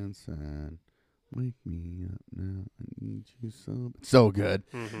cold and sad. Wake me up now. I need you so good.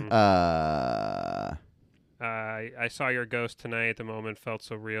 Mm-hmm. I saw your ghost tonight. The moment felt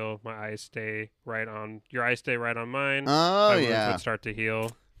so real. Your eyes stay right on mine. Oh, my yeah. wounds would start to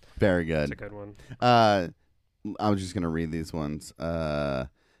heal. Very good. That's a good one. I was just going to read these ones.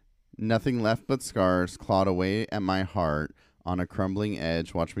 Nothing left but scars clawed away at my heart. On a crumbling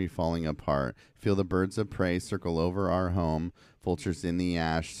edge, watch me falling apart. Feel the birds of prey circle over our home. Vultures in the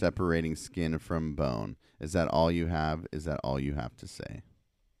ash, separating skin from bone. Is that all you have? Is that all you have to say?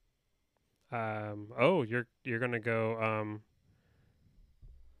 You're gonna go.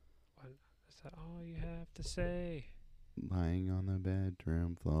 What is that all you have to say? Lying on the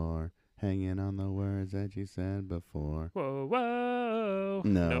bedroom floor, hanging on the words that you said before. Whoa, whoa.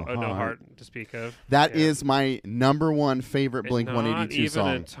 No heart to speak of. That is my number one favorite Blink-182 song.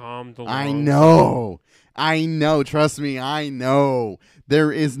 Not even a Tom DeLonge. I know. Trust me, I know.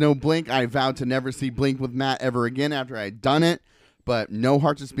 There is no Blink. I vowed to never see Blink with Matt ever again after I had done it. But No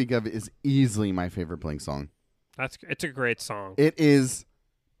Heart to Speak Of is easily my favorite Blink song. It's a great song. It is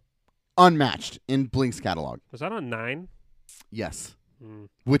unmatched in Blink's catalog. Was that on 9? Yes.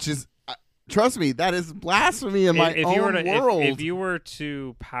 Which is, trust me, that is blasphemy in my own world. If you were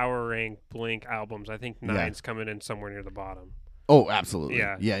to power rank Blink albums, I think 9's coming in somewhere near the bottom. Oh, absolutely.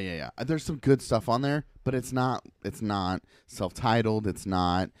 Yeah. There's some good stuff on there, but it's not self-titled. It's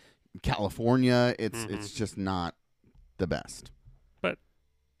not California. It's just not the best. But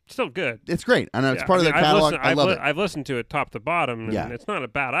still good. It's great. I know it's part of their catalog. I love it. I've listened to it top to bottom, and it's not a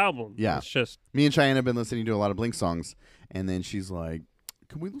bad album. Yeah. It's just me and Cheyenne have been listening to a lot of Blink songs, and then she's like,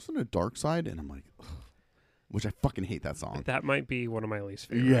 "Can we listen to Dark Side?" And I'm like, ugh. Which I fucking hate that song. That might be one of my least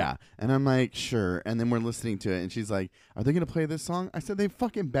favorite. Yeah. And I'm like, sure. And then we're listening to it, and she's like, are they going to play this song? I said, they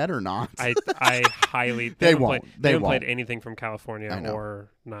fucking better not. I highly... They won't. They haven't played anything from California or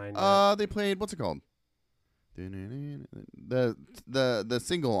 9. They played, what's it called? The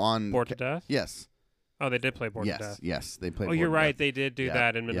single on... Bored to Death? Yes. Oh, they did play Bored to Death. Yes, they played Oh, you're right. Death. They did do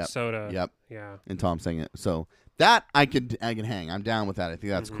that in Minnesota. Yep. Yeah. And Tom sang it. So that I can hang. I'm down with that. I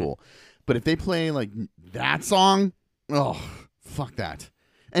think that's cool. But if they play like that song... Oh, fuck that.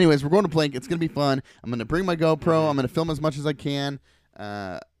 Anyways, we're going to Blink. It's going to be fun. I'm going to bring my GoPro. I'm going to film as much as I can.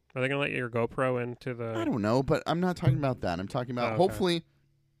 Are they going to let your GoPro into the... I don't know, but I'm not talking about that. I'm talking about hopefully...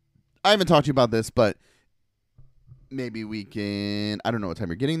 I haven't talked to you about this, but maybe we can, I don't know what time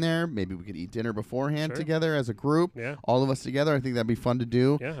you're getting there. Maybe we could eat dinner beforehand together as a group. Yeah. All of us together. I think that'd be fun to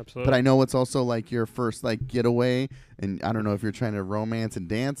do. Yeah, absolutely. But I know it's also like your first like getaway. And I don't know if you're trying to romance and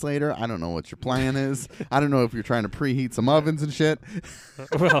dance later. I don't know what your plan is. I don't know if you're trying to preheat some ovens and shit.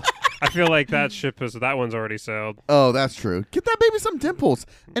 Well, I feel like that one's already sailed. Oh, that's true. Get that baby some dimples.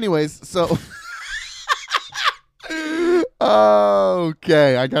 Anyways, so.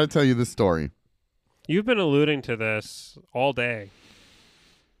 Okay, I got to tell you this story. You've been alluding to this all day.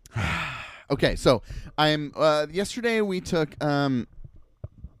 Okay, so I'm yesterday we took I'm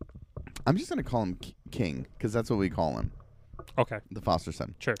just going to call him King because that's what we call him. Okay. The foster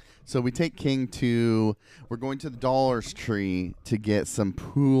son. Sure. So we take King we're going to the Dollar Tree to get some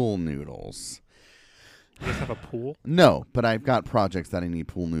pool noodles. You guys have a pool? No, but I've got projects that I need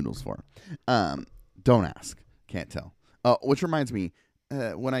pool noodles for. Don't ask. Can't tell. Which reminds me,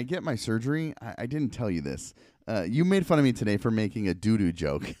 when I get my surgery, I didn't tell you this. You made fun of me today for making a doo-doo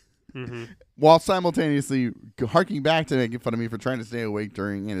joke. Mm-hmm. While simultaneously harking back to making fun of me for trying to stay awake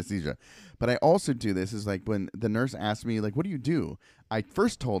during anesthesia. But I also do this is like when the nurse asked me, like, what do you do? I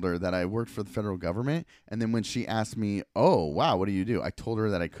first told her that I worked for the federal government. And then when she asked me, oh, wow, what do you do? I told her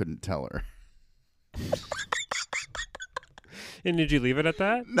that I couldn't tell her. And did you leave it at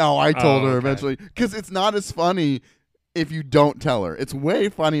that? No, I told her okay. eventually. Because it's not as funny if you don't tell her. It's way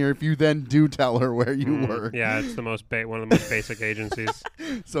funnier if you then do tell her where you work. Yeah, it's the most one of the most basic agencies.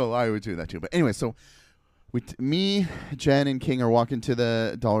 So I would do that too. But anyway, so me, Jen, and King are walking to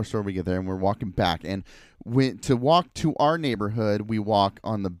the dollar store. We get there, and we're walking back. And to walk to our neighborhood, we walk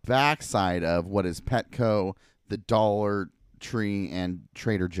on the back side of what is Petco, the Dollar Tree, and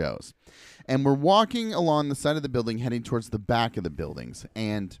Trader Joe's. And we're walking along the side of the building, heading towards the back of the buildings.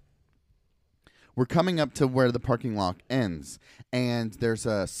 And we're coming up to where the parking lot ends. And there's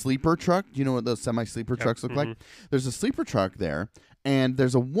a sleeper truck. You know what those semi-sleeper trucks look like? There's a sleeper truck there. And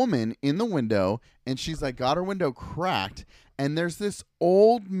there's a woman in the window. And she's like got her window cracked. And there's this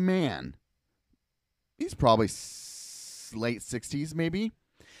old man. He's probably late 60s maybe.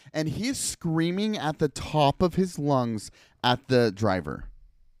 And he's screaming at the top of his lungs at the driver.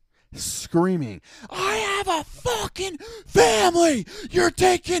 Screaming, I have a fucking family. You're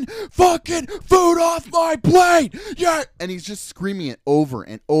taking fucking food off my plate. Yeah, and he's just screaming it over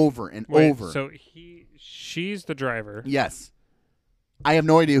and over and over. So she's the driver. Yes, I have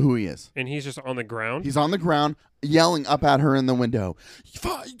no idea who he is. And he's just on the ground. He's on the ground, yelling up at her in the window.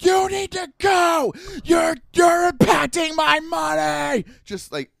 You need to go. You're impacting my money.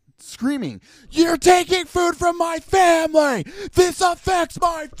 Just like. Screaming, you're taking food from my family. This affects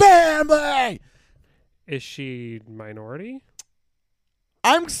my family. Is she minority?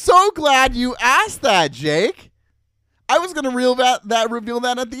 I'm so glad you asked that, Jake. I was going to reveal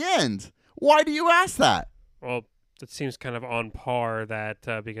that at the end. Why do you ask that? Well, it seems kind of on par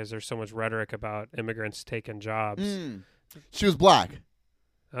that because there's so much rhetoric about immigrants taking jobs. She was black.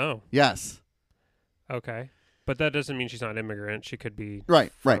 Oh. Yes. Okay. But that doesn't mean she's not an immigrant. She could be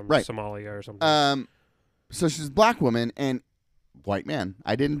right. Somalia or something. So she's a black woman and white man.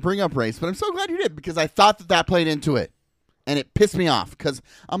 I didn't bring up race, but I'm so glad you did because I thought that played into it. And it pissed me off because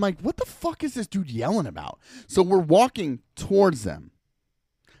I'm like, what the fuck is this dude yelling about? So we're walking towards them.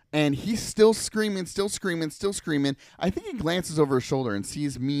 And he's still screaming. I think he glances over his shoulder and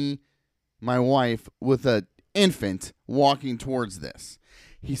sees me, my wife, with an infant walking towards this.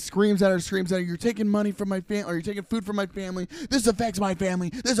 He screams at her, you're taking money from my family, or you're taking food from my family. This affects my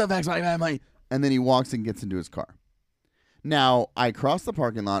family. And then he walks and gets into his car. Now, I cross the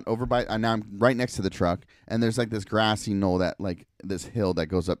parking lot over by, now I'm right next to the truck, and there's like this grassy knoll this hill that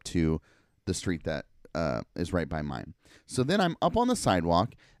goes up to the street that is right by mine. So then I'm up on the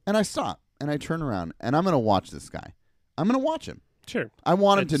sidewalk, and I stop, and I turn around, and I'm going to watch this guy. I'm going to watch him. Sure. I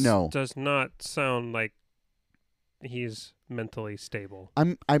want him to know. Does not sound like he's mentally stable.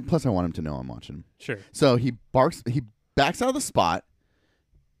 Plus I want him to know I'm watching him. Sure. So he backs out of the spot,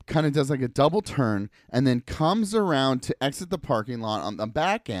 kind of does like a double turn, and then comes around to exit the parking lot on the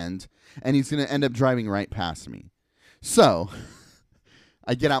back end, and he's going to end up driving right past me. So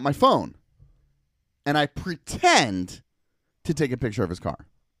I get out my phone, and I pretend to take a picture of his car.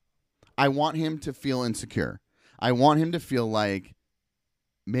 I want him to feel insecure. I want him to feel like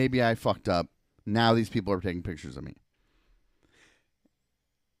maybe I fucked up. Now these people are taking pictures of me.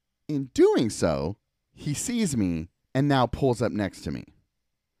 In doing so, he sees me and now pulls up next to me.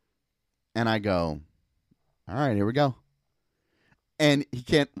 And I go, all right, here we go. And he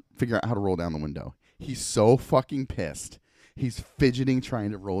can't figure out how to roll down the window. He's so fucking pissed. He's fidgeting,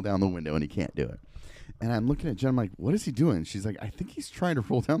 trying to roll down the window, and he can't do it. And I'm looking at Jen. I'm like, what is he doing? She's like, I think he's trying to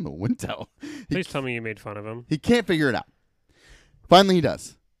roll down the window. Please tell me you made fun of him. He can't figure it out. Finally, he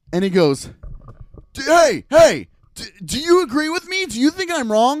does. And he goes, hey, do you agree with me? Do you think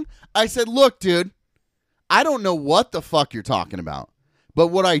I'm wrong? I said, look, dude, I don't know what the fuck you're talking about. But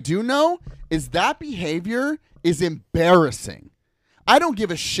what I do know is that behavior is embarrassing. I don't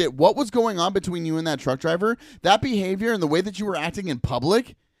give a shit what was going on between you and that truck driver. That behavior and the way that you were acting in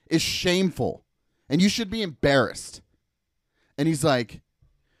public is shameful. And you should be embarrassed. And he's like,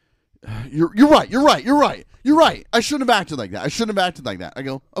 you're right. I shouldn't have acted like that. I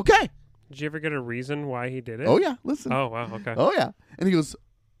go, okay. Did you ever get a reason why he did it? Oh, yeah. Listen. Oh, wow. Okay. Oh, yeah. And he goes,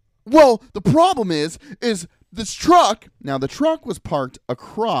 well, the problem is this truck. Now, the truck was parked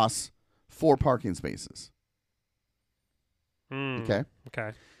across 4 parking spaces. Okay.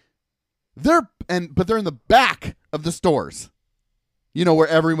 Okay. But they're in the back of the stores. You know, where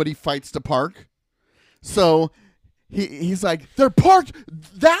everybody fights to park. So he's like, they're parked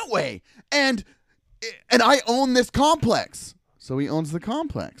that way. And I own this complex. So he owns the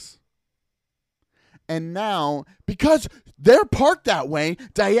complex. And now, because they're parked that way,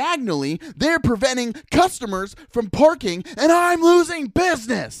 diagonally, they're preventing customers from parking, and I'm losing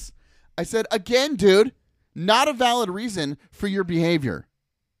business. I said, again, dude, not a valid reason for your behavior.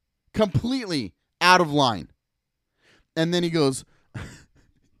 Completely out of line. And then he goes,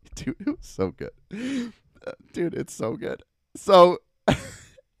 dude, it was so good. Dude, it's so good. So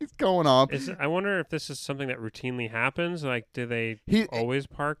he's going off. I wonder if this is something that routinely happens. Like, do they always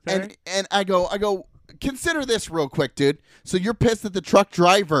park there? And I go, consider this real quick, dude. So you're pissed that the truck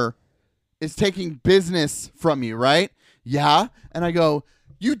driver is taking business from you, right? Yeah. And I go,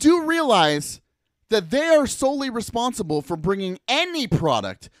 you do realize that they are solely responsible for bringing any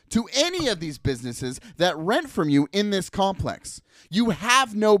product to any of these businesses that rent from you in this complex. You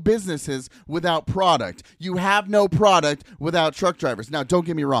have no businesses without product. You have no product without truck drivers. Now, don't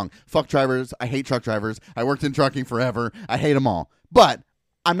get me wrong. Fuck drivers. I hate truck drivers. I worked in trucking forever. I hate them all. But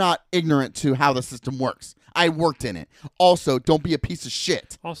I'm not ignorant to how the system works. I worked in it. Also, don't be a piece of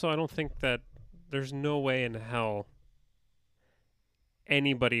shit. Also, I don't think that there's no way in hell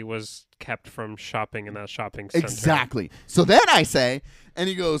anybody was kept from shopping in that shopping center. Exactly. So then I say, and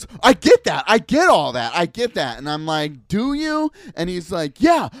he goes, I get that. I get all that. I get that. And I'm like, do you? And he's like,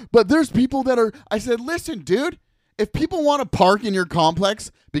 yeah, but there's people that are. I said, listen, dude, if people want to park in your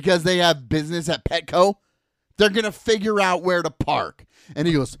complex because they have business at Petco, they're going to figure out where to park. And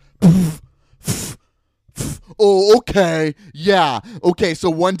he goes, oh, okay. Yeah. Okay. So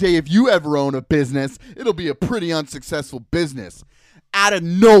one day if you ever own a business, it'll be a pretty unsuccessful business. Out of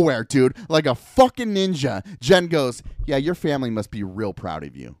nowhere, dude, like a fucking ninja, Jen goes, yeah, your family must be real proud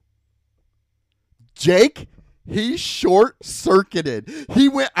of you. Jake, he short-circuited. He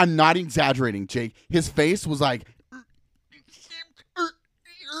went, I'm not exaggerating, Jake. His face was like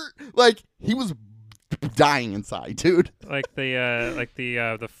he was dying inside, dude. Like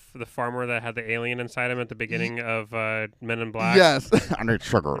the farmer that had the alien inside him at the beginning of Men in Black. Yes. I need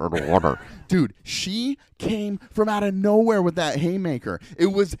sugar and water. Dude, she came from out of nowhere with that haymaker. It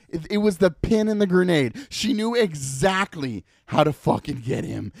was the pin in the grenade. She knew exactly how to fucking get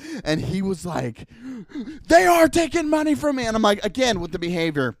him. And he was like, they are taking money from me. And I'm like, again, with the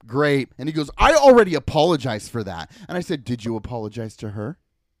behavior, great. And he goes, I already apologized for that. And I said, did you apologize to her?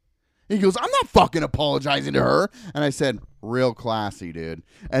 He goes, I'm not fucking apologizing to her. And I said, real classy, dude.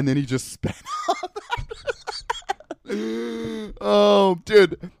 And then he just spit out. Oh,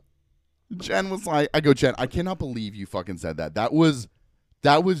 dude. Jen was like, I go, Jen, I cannot believe you fucking said that. That was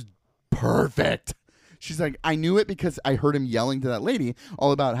perfect. She's like, I knew it because I heard him yelling to that lady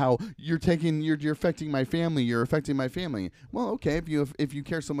all about how you're affecting my family. You're affecting my family. Well, okay, if you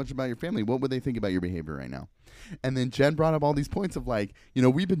care so much about your family, what would they think about your behavior right now? And then Jen brought up all these points of like,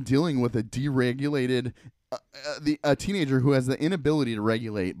 we've been dealing with a deregulated a teenager who has the inability to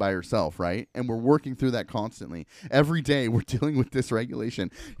regulate by herself, right? And we're working through that constantly. Every day we're dealing with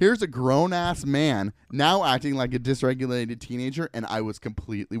dysregulation. Here's a grown-ass man now acting like a dysregulated teenager, and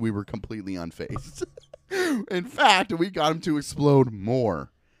we were completely unfazed. In fact, we got him to explode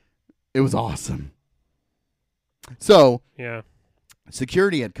more. It was awesome. So, yeah,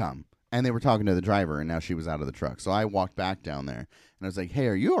 security had come, and they were talking to the driver, and now she was out of the truck. So I walked back down there, and I was like, hey,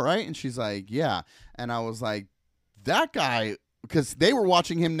 are you all right? And she's like, yeah. And I was like, that guy, because they were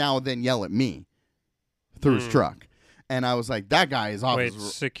watching him now and then yell at me through his truck. And I was like, that guy is off. Wait,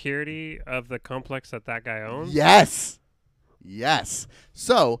 security of the complex that guy owns? Yes.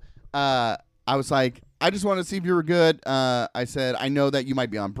 So I was like, I just wanted to see if you were good. I said, I know that you might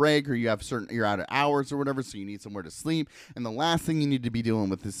be on break or you're out of hours or whatever, so you need somewhere to sleep. And the last thing you need to be dealing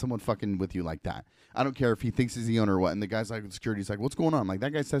with is someone fucking with you like that. I don't care if he thinks he's the owner or what. And the guy's like, security's like, what's going on? I'm like,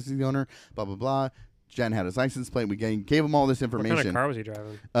 that guy says he's the owner, blah, blah, blah. Jen had his license plate. We gave him all this information. What kind of car was he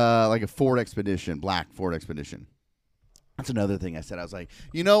driving? Like a Ford Expedition, black Ford Expedition. That's another thing I said. I was like,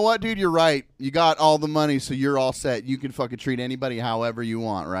 you know what, dude? You're right. You got all the money, so you're all set. You can fucking treat anybody however you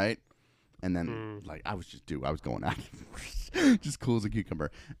want, right? And then, I was going out. Just cool as a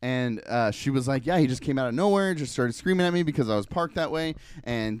cucumber. And she was like, yeah, he just came out of nowhere and just started screaming at me because I was parked that way.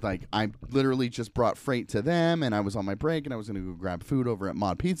 And, like, I literally just brought freight to them, and I was on my break, and I was going to go grab food over at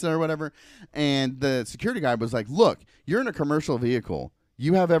Mod Pizza or whatever. And the security guy was like, look, you're in a commercial vehicle.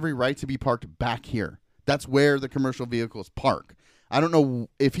 You have every right to be parked back here. That's where the commercial vehicles park. I don't know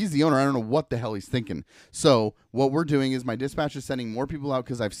if he's the owner. I don't know what the hell he's thinking. So what we're doing is my dispatch is sending more people out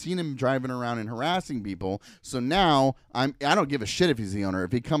because I've seen him driving around and harassing people. So now I don't give a shit if he's the owner.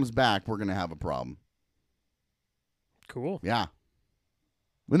 If he comes back, we're going to have a problem. Cool. Yeah.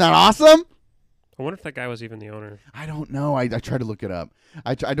 Isn't that awesome? I wonder if that guy was even the owner. I don't know. I tried to look it up.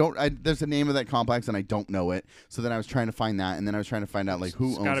 There's a name of that complex, and I don't know it. So then I was trying to find that, and then I was trying to find out like who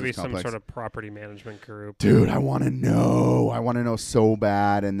owns this complex. It's got to be some sort of property management group. Dude, I want to know. I want to know so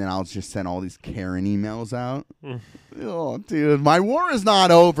bad, and then I'll just send all these Karen emails out. Oh, dude, my war is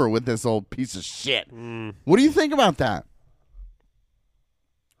not over with this old piece of shit. What do you think about that?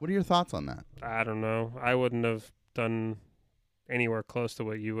 What are your thoughts on that? I don't know. I wouldn't have done anywhere close to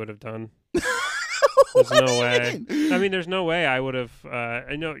what you would have done. There's no way. I mean, there's no way I would have.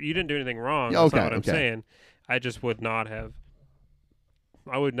 I know you didn't do anything wrong. That's not what I'm saying. I just would not have.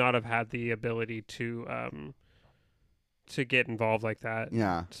 I would not have had the ability to get involved like that.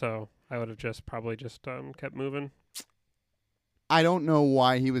 Yeah. So I would have probably kept moving. I don't know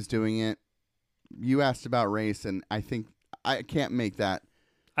why he was doing it. You asked about race, and I think I can't make that.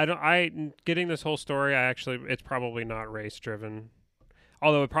 Getting this whole story. It's probably not race driven.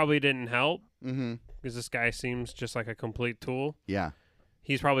 Although it probably didn't help. Because this guy seems just like a complete tool. Yeah.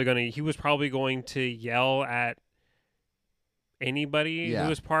 He was probably going to yell at anybody who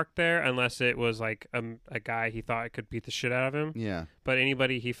was parked there unless it was like a guy he thought could beat the shit out of him. Yeah. But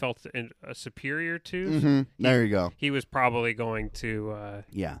anybody he felt superior to. There you go. He was probably going to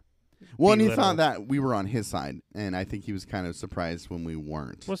yeah. Well, and he thought that we were on his side, and I think he was kind of surprised when we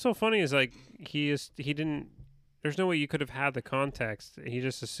weren't. What's so funny is like he didn't. There's no way you could have had the context. He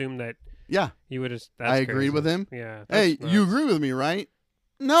just assumed that. Yeah, you would have. I agree with him. Yeah. Hey, you agree with me, right?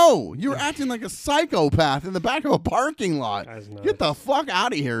 No, you were acting like a psychopath in the back of a parking lot. Get the fuck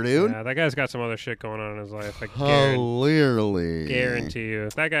out of here, dude. Yeah, that guy's got some other shit going on in his life. Clearly, guarantee you,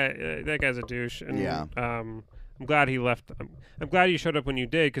 that guy's a douche. And, I'm glad he left. I'm glad you showed up when you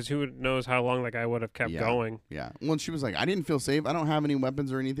did, because who knows how long that guy would have kept going. Yeah. Well, she was like, I didn't feel safe. I don't have any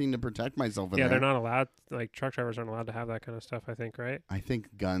weapons or anything to protect myself in there. They're not allowed. Like, truck drivers aren't allowed to have that kind of stuff, I think, right? I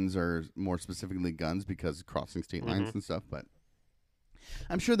think guns are more specifically guns because crossing state lines and stuff. But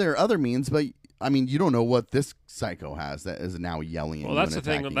I'm sure there are other means. But, I mean, you don't know what this psycho has that is now yelling at you. Well, that's the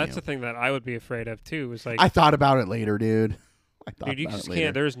thing. That's the thing that I would be afraid of, too. Is like, I thought about it later, dude. Dude, you just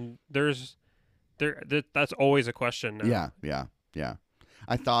can't. That's always a question now. Yeah.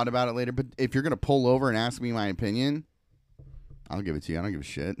 I thought about it later, but if you're going to pull over and ask me my opinion, I'll give it to you. I don't give a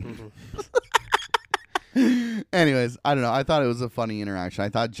shit. Anyways, I don't know. I thought it was a funny interaction. I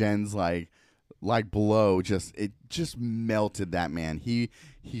thought Jen's like blow just melted that man. He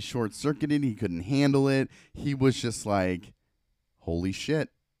short-circuited. He couldn't handle it. He was just like, holy shit.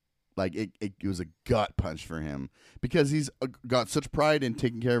 Like, it was a gut punch for him because he's got such pride in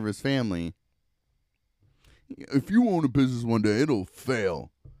taking care of his family. If you own a business one day, it'll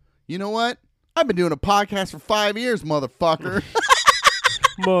fail. You know what? I've been doing a podcast for 5 years, motherfucker.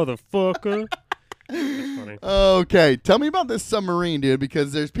 Motherfucker. That's funny. Okay, tell me about this submarine, dude,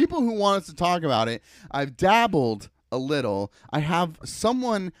 because there's people who want us to talk about it. I've dabbled a little. I have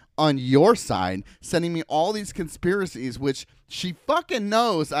someone on your side sending me all these conspiracies, which she fucking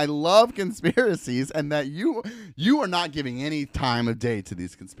knows I love conspiracies, and that you are not giving any time of day to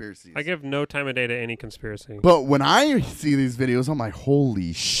these conspiracies. I give no time of day to any conspiracy. But when I see these videos, I'm like,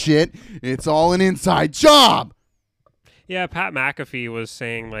 holy shit, it's all an inside job. Yeah, Pat McAfee was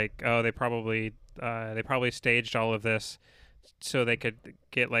saying like, oh, they probably staged all of this so they could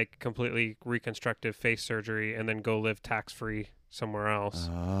get like completely reconstructive face surgery and then go live tax-free somewhere else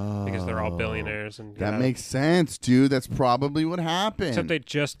because they're all billionaires. And that makes sense, dude. That's probably what happened. Except they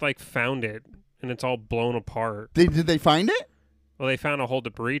just like found it and it's all blown apart. Did they find it? Well, they found a whole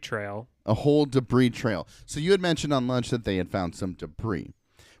debris trail. A whole debris trail. So you had mentioned on lunch that they had found some debris,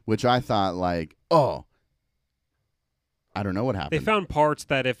 which I thought like, oh, I don't know what happened. They found parts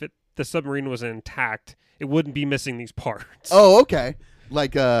that if the submarine was intact, it wouldn't be missing these parts. Oh, okay.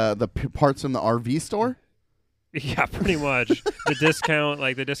 Like the parts from the RV store? Yeah, pretty much. the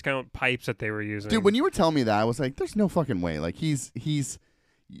discount pipes that they were using. Dude, when you were telling me that, I was like, there's no fucking way. Like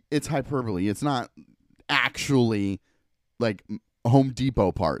it's hyperbole. It's not actually like Home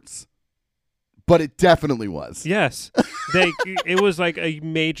Depot parts. But it definitely was. Yes. It was like a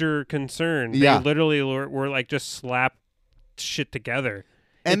major concern. Yeah. They literally were like just slapped shit together.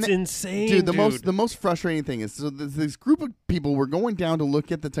 And it's insane, dude. The most frustrating thing is, so this group of people were going down to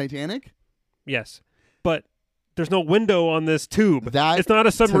look at the Titanic. Yes. But there's no window on this tube. That, it's not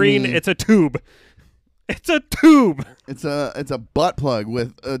a submarine. me, it's a tube. It's a tube. It's a butt plug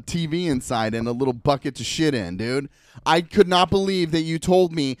with a TV inside and a little bucket to shit in, dude. I could not believe that you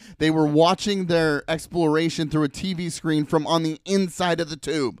told me they were watching their exploration through a TV screen from on the inside of the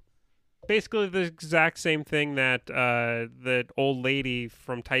tube. Basically the exact same thing that the old lady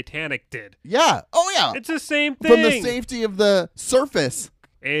from Titanic did. Yeah. Oh, yeah. It's the same thing. From the safety of the surface.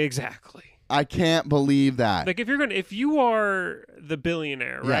 Exactly. I can't believe that. Like if you are the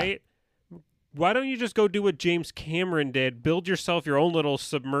billionaire, Yeah. right? Why don't you just go do what James Cameron did? Build yourself your own little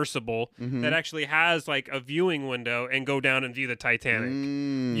submersible that actually has like a viewing window and go down and view the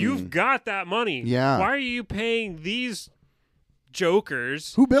Titanic. You've got that money. Yeah. Why are you paying these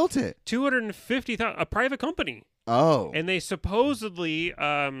jokers? Who built it? $250,000, a private company. Oh. And they supposedly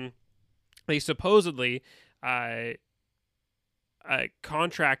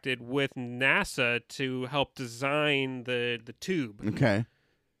contracted with NASA to help design the tube. Okay.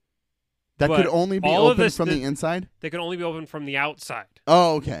 That But could only be all of open this- from the inside? They could only be opened from the outside.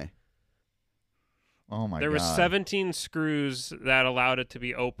 Oh, okay. Oh, my God. There were 17 screws that allowed it to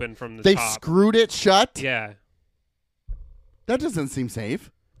be open from the They top. screwed it shut? Yeah. That doesn't seem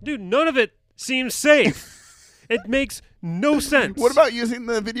safe. Dude, none of it seems safe. It makes no sense. What about using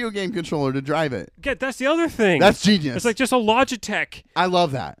the video game controller to drive it? Yeah, that's the other thing. That's genius. It's like just a Logitech. I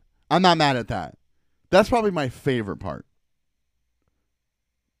love that. I'm not mad at that. That's probably my favorite part.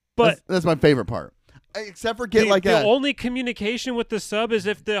 But that's my favorite part. Except for the only communication with the sub is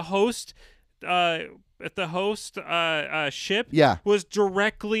if the host ship was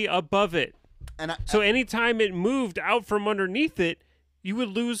directly above it. And so anytime it moved out from underneath it, you would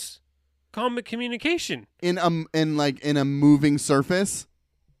lose common communication. in a moving surface.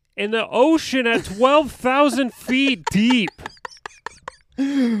 In the ocean at 12,000 feet deep.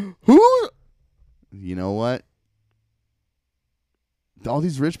 Who? You know what? All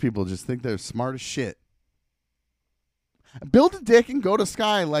these rich people just think they're smart as shit. Build a dick and go to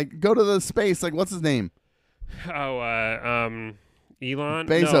sky, like go to the space. Like what's his name? Oh, Elon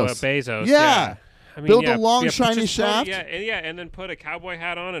Bezos. No, Bezos. Yeah. I mean, Build a long shiny just shaft. And then put a cowboy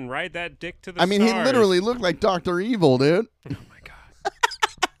hat on and ride that dick to the I mean, stars. he literally looked like Dr. Evil, dude. Oh my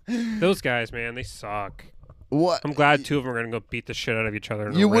God. Those guys, man, they suck. What? I'm glad two of them are gonna go beat the shit out of each other.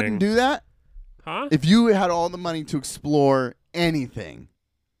 In You a wouldn't ring. do that? Huh? If you had all the money to explore anything,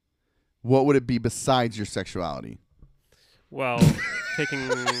 what would it be besides your sexuality? Well, taking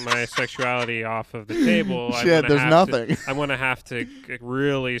my sexuality off of the table, Shit, there's nothing. I'm gonna have to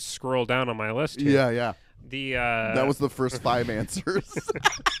really scroll down on my list here. Yeah. That was the first 5 answers.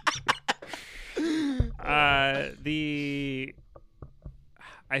 I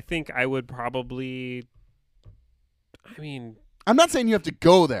think I would probably. I mean, I'm not saying you have to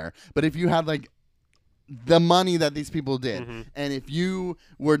go there, but if you had like the money that these people did, and if you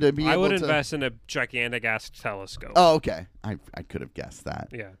were to be, I able would to invest in a gigantic ass telescope. Oh, okay. I could have guessed that.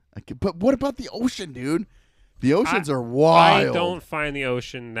 Yeah. But what about the ocean, dude? The oceans are wild. I don't find the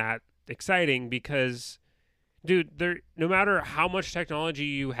ocean that exciting because, dude, no matter how much technology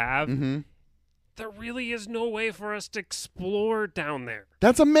you have, there really is no way for us to explore down there.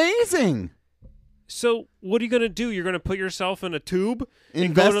 That's amazing. So what are you going to do? You're going to put yourself in a tube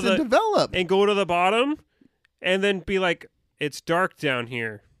Invest and develop. And go to the bottom and then be like, it's dark down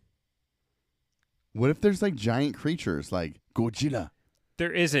here. What if there's like giant creatures like Godzilla?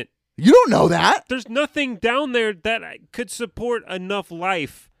 There isn't. You don't know that. There's nothing down there that could support enough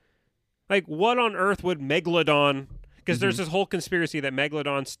life. Like, what on earth would Megalodon... Because there's this whole conspiracy that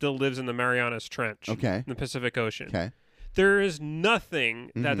Megalodon still lives in the Marianas Trench. Okay. In the Pacific Ocean. Okay. There is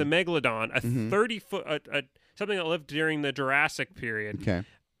nothing that the Megalodon, a 30-foot... something that lived during the Jurassic period. Okay.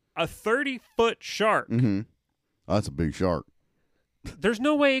 A 30-foot shark. Oh, that's a big shark. There's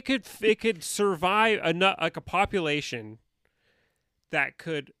no way it could survive like a population that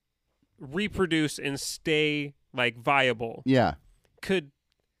could reproduce and stay like viable. Yeah. Could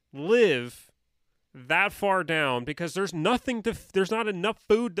live that far down because there's not enough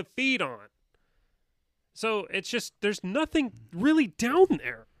food to feed on. So it's just there's nothing really down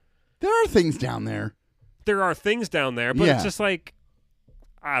there. There are things down there. There are things down there, but Yeah. it's just like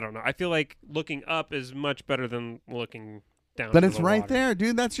I don't know. I feel like looking up is much better than looking down. But into it's the right water. there,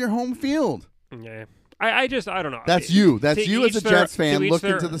 dude. That's your home field. Yeah. I don't know. That's you. That's To you as a each their- Jets fan to each looking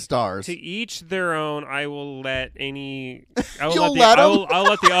their- to the stars. To each their own. I will let any. You'll let 'em? I'll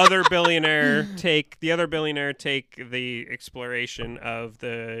let the other billionaire take the exploration of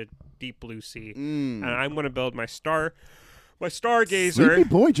the deep blue sea, and I'm going to build my stargazer. Sleepy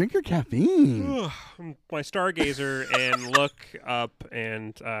boy, drink your caffeine. My stargazer and look up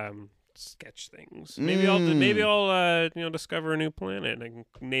and sketch things. Maybe I'll discover a new planet and I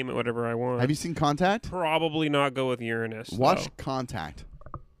can name it whatever I want. Have you seen Contact? Probably not go with Uranus. Watch though. Contact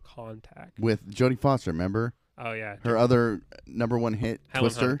Contact. with Jodie Foster. Remember Oh yeah. her other #1 hit,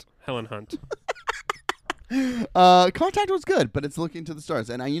 Twister. Helen Hunt. Contact was good, but it's looking to the stars.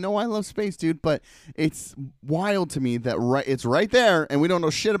 And you know I love space, dude, but it's wild to me that it's right there and we don't know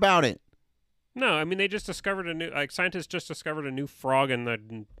shit about it. No, I mean they just discovered scientists just discovered a new frog in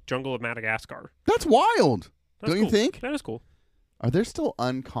the jungle of Madagascar. That's wild. That's Don't cool. you think? That is cool. Are there still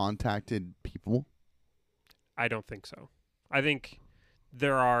uncontacted people? I don't think so. I think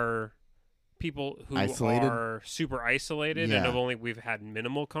there are people who Isolated? are super isolated Yeah. and we've had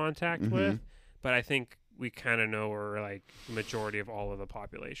minimal contact with, but I think we kind of know where like the majority of all of the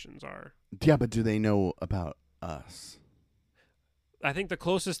populations are. Yeah, but do they know about us? I think the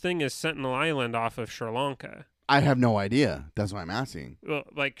closest thing is Sentinel Island off of Sri Lanka. I have no idea. That's why I'm asking. Well,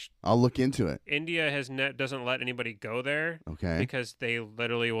 like I'll look into it. India doesn't let anybody go there Okay. because they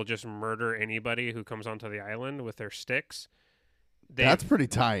literally will just murder anybody who comes onto the island with their sticks. That's pretty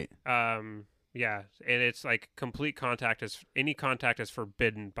tight. Yeah, and it's like complete contact any contact is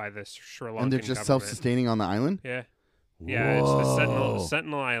forbidden by this Sri Lankan And they're just government. self-sustaining on the island? Yeah. Yeah, it's the Whoa.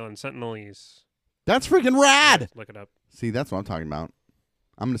 Sentinel Island, Sentinelese. That's freaking rad. Look it up. See, that's what I'm talking about.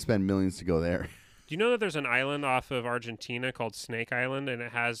 I'm going to spend millions to go there. Do you know that there's an island off of Argentina called Snake Island, and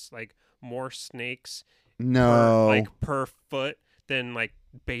it has like more snakes No. per foot than like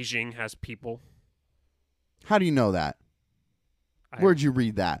Beijing has people? How do you know that? Where'd you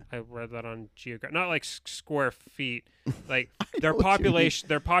read that? I read that on Geographic. Not like square feet. Like know what you mean.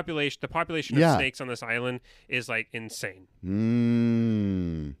 the population Yeah. of snakes on this island is like insane.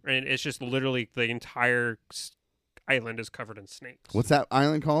 Mm. And it's just literally the entire island is covered in snakes. What's that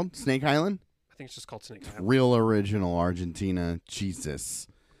island called? Snake Island? I think it's just called Snake Island. Real original Argentina. Jesus.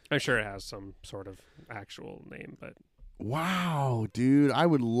 I'm sure it has some sort of actual name, but Wow, dude. I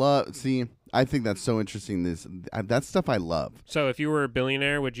would love... See, I think that's so interesting. That's stuff I love. so if you were a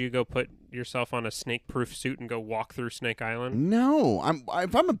billionaire, would you go put yourself on a snake-proof suit and go walk through Snake Island? No.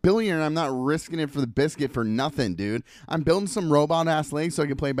 If I'm a billionaire, I'm not risking it for the biscuit for nothing, dude. I'm building some robot-ass legs so I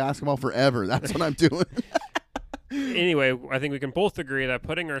can play basketball forever. That's what I'm doing. Anyway, I think we can both agree that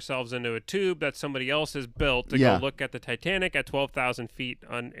putting ourselves into a tube that somebody else has built to Yeah. go look at the Titanic at 12,000 feet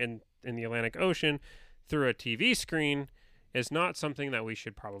in the Atlantic Ocean through a TV screen is not something that we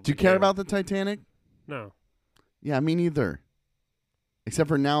should probably Do you care about the Titanic? No. Yeah, me neither. Except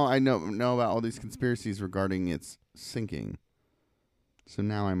for now I know about all these conspiracies regarding its sinking. So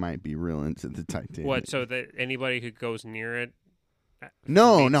now I might be real into the Titanic. What, so that anybody who goes near it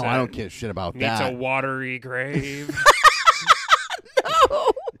No, meets I don't give a shit about meets that. a watery grave?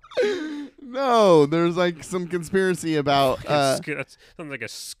 No, there's like some conspiracy about. That sounds like a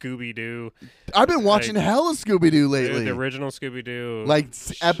Scooby-Doo. I've been watching hella Scooby-Doo lately. Dude, the original Scooby-Doo. Like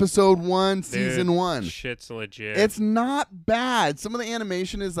episode 1, season 1. Shit's legit. It's not bad. Some of the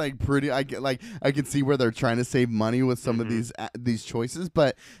animation is like pretty. I can see where they're trying to save money with some of these choices.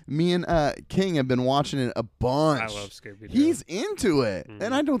 But me and King have been watching it a bunch. I love Scooby-Doo. He's into it,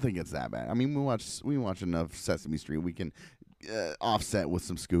 and I don't think it's that bad. I mean, we watch enough Sesame Street. We can offset with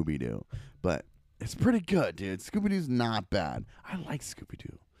some Scooby-Doo, but it's pretty good, dude. Scooby-Doo's not bad. I like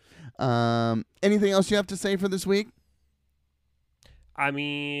Scooby-Doo. Anything else you have to say for this week? I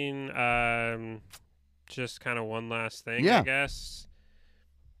mean, just kind of one last thing, Yeah. I guess.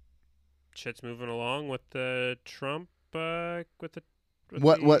 Shit's moving along with the Trump, What's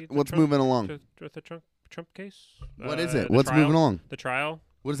moving along? with the Trump case? What is it? The What's trial? moving along? The trial?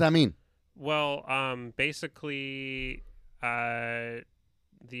 What does that mean? Well, basically,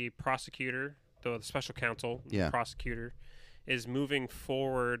 the prosecutor, the special counsel, Yeah. the prosecutor, is moving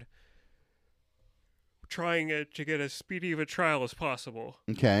forward, trying to get as speedy of a trial as possible.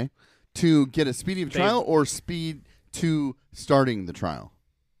 Okay. To get a speedy trial or speed to starting the trial?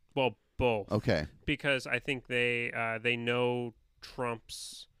 Well, both. Okay. Because I think they know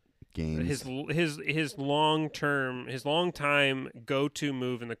Trump's games. His long time go to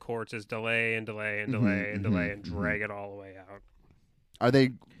move in the courts is delay and delay and delay and delay and drag it all the way out. Are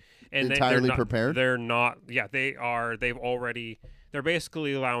they entirely they're not, prepared? They're not. Yeah, they are. They're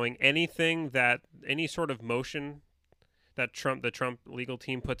basically allowing any sort of motion that the Trump legal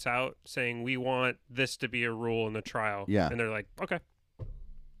team puts out saying we want this to be a rule in the trial. Yeah. And they're like, okay.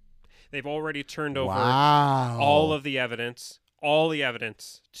 They've already turned over all the evidence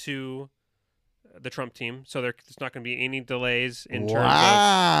to the Trump team. So there's not going to be any delays in terms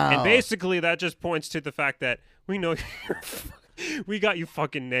of. And basically that just points to the fact that we know we got you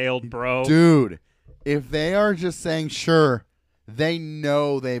fucking nailed, bro. Dude, if they are just saying sure, they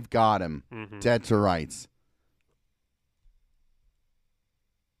know they've got him dead to rights.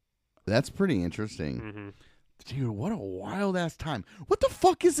 That's pretty interesting. Dude, what a wild-ass time. What the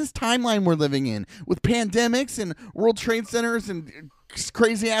fuck is this timeline we're living in? With pandemics and World Trade Centers and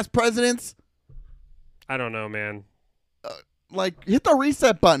crazy-ass presidents? I don't know, man. Hit the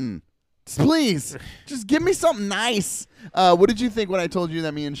reset button. Please. Just give me something nice. What did you think when I told you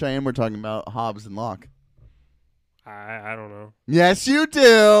that me and Cheyenne were talking about Hobbs and Locke? I don't know. Yes, you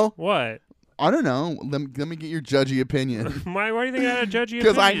do. What? I don't know. Let me get your judgy opinion. Why do you think I had a judgy opinion?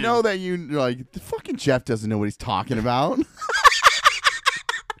 Because I know that you're like, the fucking Jeff doesn't know what he's talking about.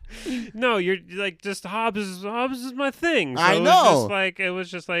 No, you're like, just Hobbs is my thing. So I know. It was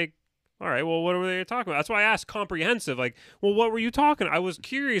just like, all right, well, what were they talking about? That's why I asked comprehensive. Like, well, what were you talking? I was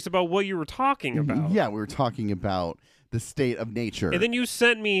curious about what you were talking about. Yeah, we were talking about the state of nature. And then you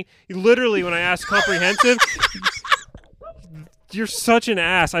sent me, literally, when I asked comprehensive, you're such an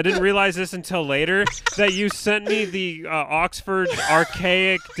ass. I didn't realize this until later, that you sent me the Oxford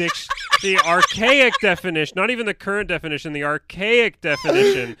archaic definition, not even the current definition, the archaic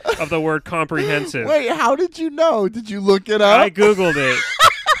definition of the word comprehensive. Wait, how did you know? Did you look it up? I Googled it.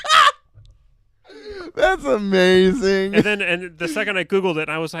 That's amazing. And the second I Googled it,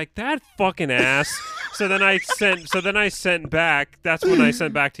 I was like, that fucking ass. So then I sent back. That's when I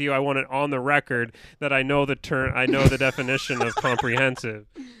sent back to you. I want it on the record that I know the definition of comprehensive.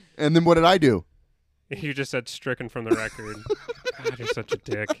 And then what did I do? You just said stricken from the record. God, you're such a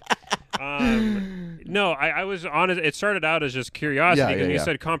dick. No, I was honest. It started out as just curiosity. When you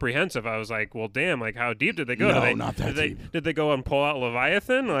said comprehensive, I was like, well, damn, like how deep did they go? No, not that deep. Did they go and pull out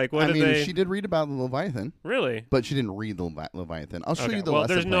Leviathan? Like what did they? She did read about the Leviathan. Really? But she didn't read the Leviathan. I'll show you the lesson. Well,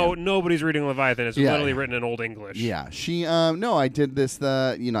 lesson there's plan. nobody's reading Leviathan. It's literally written in Old English. Yeah. She no, I did this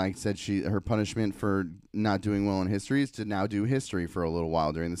I said her punishment for not doing well in history is to now do history for a little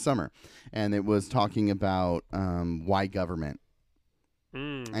while during the summer. And it was talking about why government.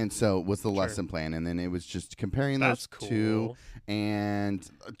 And so it was the lesson plan, and then it was just comparing those two. And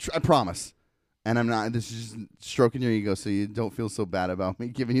I promise, and I'm not. This is just stroking your ego, so you don't feel so bad about me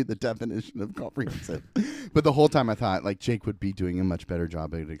giving you the definition of comprehensive. But the whole time I thought like Jake would be doing a much better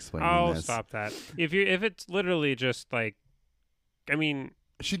job at explaining this. Oh, stop that! If it's literally just like, I mean,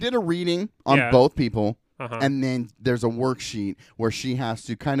 she did a reading on both people. And then there's a worksheet where she has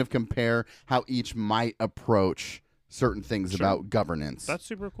to kind of compare how each might approach certain things about governance. That's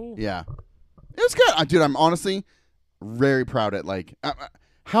super cool. Yeah. It was good. Dude, I'm honestly very proud at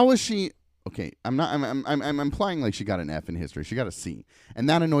how is she okay, I'm implying like she got an F in history. She got a C. And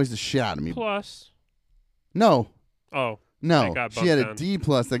that annoys the shit out of me. Plus. No. Oh. No. She had a D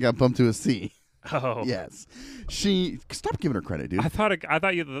plus that got bumped to a C. Oh. Yes. She stop giving her credit, dude. I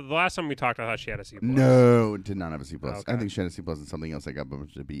thought you the last time we talked I thought she had a C plus. No, did not have a C plus. Okay. I think she had a C plus and something else that got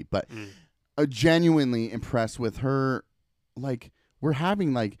bumped to a B. But genuinely impressed with her. Like we're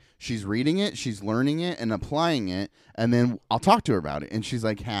having she's reading it, she's learning it and applying it, and then I'll talk to her about it, and she's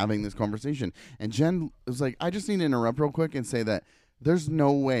like having this conversation. And Jen was like, I just need to interrupt real quick and say that there's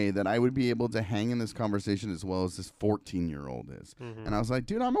no way that I would be able to hang in this conversation as well as this 14-year-old is. And I was like,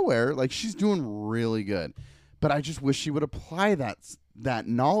 dude, I'm aware. Like she's doing really good, but I just wish she would apply that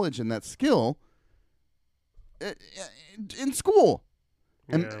knowledge and that skill in school.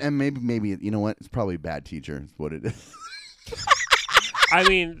 And maybe you know what? It's probably a bad teacher. Is what it is.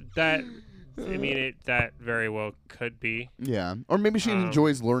 that very well could be. Yeah, or maybe she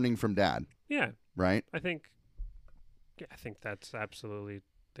enjoys learning from dad. Yeah, right. I think that's absolutely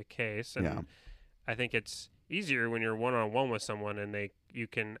the case, and I think it's easier when you're one-on-one with someone, and you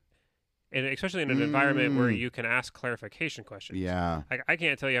can, and especially in an environment where you can ask clarification questions. Yeah, like I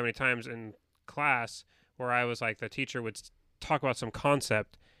can't tell you how many times in class where I was like, the teacher would talk about some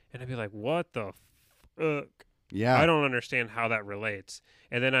concept, and I'd be like, "What the fuck?" Yeah, I don't understand how that relates.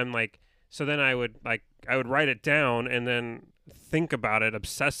 And then I'm like, so then I would write it down and then think about it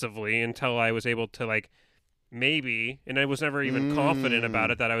obsessively until I was able to maybe, and I was never even confident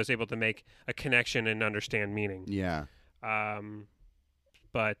about it, that I was able to make a connection and understand meaning. Yeah.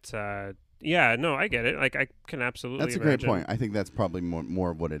 But yeah, no, I get it. Like, I can absolutely That's a imagine. great point. I think that's probably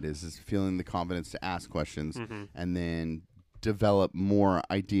more of what it is feeling the confidence to ask questions and then develop more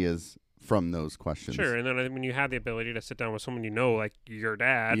ideas from those questions. Sure, and then when you have the ability to sit down with someone you know, like your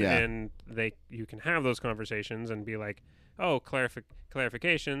dad, and you can have those conversations and be like, oh,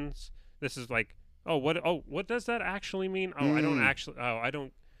 clarifications. This is like, what does that actually mean? Oh, I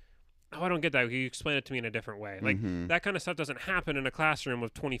don't get that. You explain it to me in a different way. Like, that kind of stuff doesn't happen in a classroom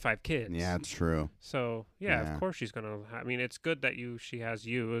of 25 kids. Yeah, it's true. So, of course she's going to... I mean, it's good that she has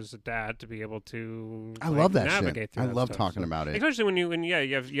you as a dad to be able to love that navigate shit. through I that love stuff. talking about it. Especially when you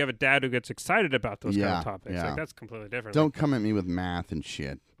have a dad who gets excited about those kind of topics. Yeah. Like, that's completely different. Don't come at me with math and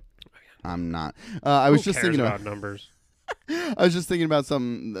shit. I'm not. I was just thinking about numbers. I was just thinking about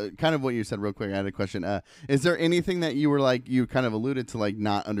some kind of what you said real quick. I had a question. Is there anything that you were like, you kind of alluded to, like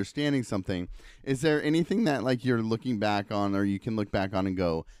not understanding something? Is there anything that like you're looking back on, or you can look back on and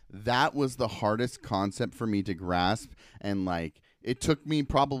go, that was the hardest concept for me to grasp, and like it took me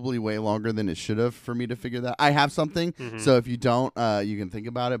probably way longer than it should have for me to figure that? I have something, so if you don't, you can think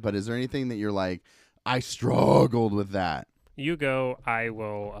about it. But is there anything that you're like, I struggled with that? You go. I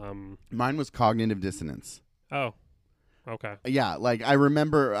will. Mine was cognitive dissonance. Oh. Okay. Yeah, like I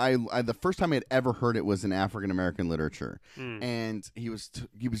remember, I the first time I had ever heard it was in African American literature, and he was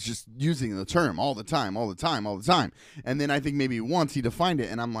just using the term all the time, and then I think maybe once he defined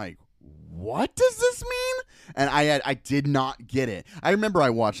it, and I'm like, what does this mean? And I did not get it. I remember I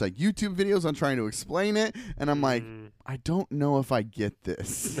watched like YouTube videos on trying to explain it, and I'm like, I don't know if I get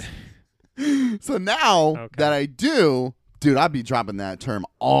this. So now that I do. Dude, I'd be dropping that term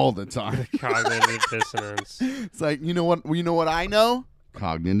all the time. Cognitive dissonance. It's like, you know what I know?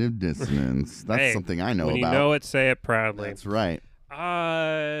 Cognitive dissonance. That's something I know about. When you know it, say it proudly. That's right.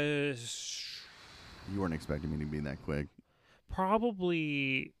 You weren't expecting me to be that quick.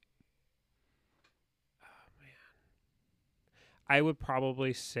 Probably. Oh, man. I would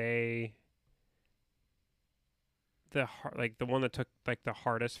probably say the one that took like the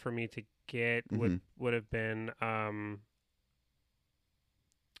hardest for me to get would have been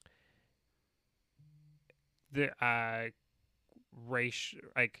the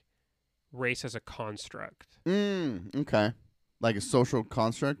race as a construct. Okay. Like a social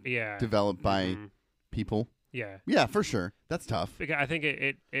construct? Yeah. Developed by people? Yeah. Yeah, for sure. That's tough. Because I think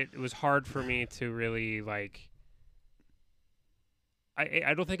it was hard for me to really like.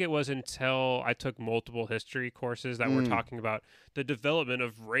 I don't think it was until I took multiple history courses that were talking about the development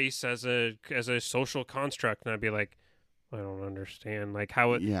of race as a social construct, and I'd be like, I don't understand. Like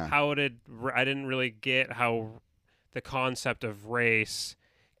I didn't really get how the concept of race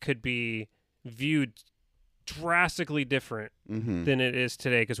could be viewed drastically different than it is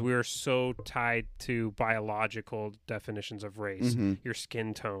today, because we are so tied to biological definitions of race, your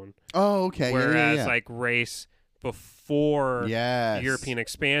skin tone. Oh, okay. Whereas like race before European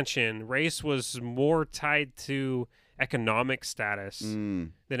expansion, race was more tied to economic status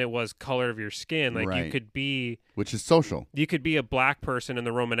than it was color of your skin. Like you could be, which is social. You could be a black person in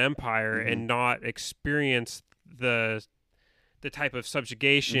the Roman Empire and not experience the type of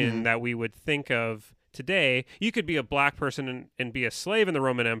subjugation that we would think of today. You could be a black person and be a slave in the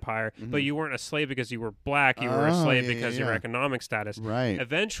Roman Empire, but you weren't a slave because you were black. You were a slave because of your economic status. Right.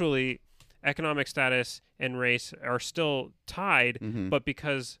 Eventually, economic status and race are still tied, but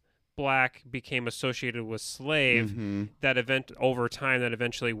because black became associated with slave, that over time that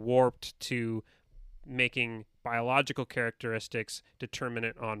eventually warped to making biological characteristics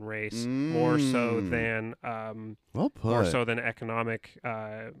determinate on race more so than more so than economic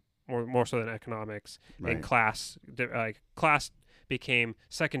more so than economics, and class became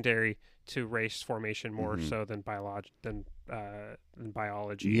secondary to race formation more so than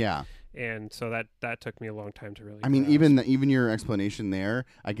biology. Yeah. And so that took me a long time to really. I mean, even your explanation there,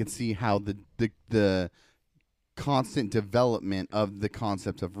 I could see how the constant development of the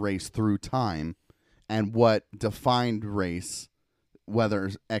concept of race through time, and what defined race, whether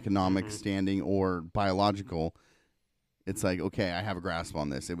it's economic standing or biological. It's like, okay, I have a grasp on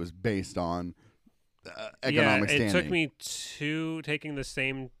this. It was based on economic standing. It took me taking the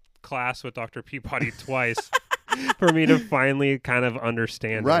same class with Dr. Peabody twice for me to finally kind of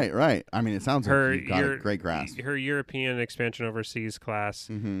understand it. Right. I mean, it sounds like you've got a great grasp. Her European expansion overseas class,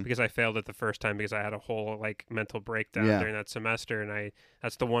 because I failed it the first time because I had a whole like mental breakdown during that semester, and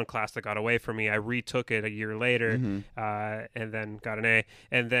that's the one class that got away from me. I retook it a year later, and then got an A,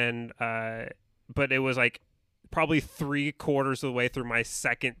 and then but it was like probably 3/4 of the way through my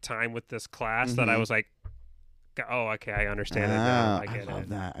second time with this class that I was like, oh, okay, I understand it now. I get love it.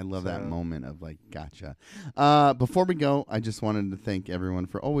 that. I love that moment of like, gotcha. Before we go, I just wanted to thank everyone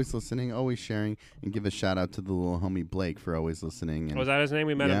for always listening, always sharing, and give a shout out to the little homie Blake for always listening. And, was that his name?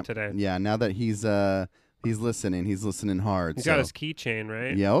 We met him today. Yeah, now that he's listening. He's listening hard. He's got his keychain,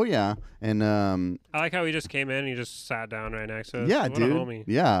 right? Yeah, oh yeah. And I like how he just came in and he just sat down right next to us. Yeah, what dude. A homie.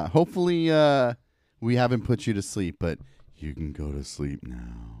 Yeah. Hopefully we haven't put you to sleep, but you can go to sleep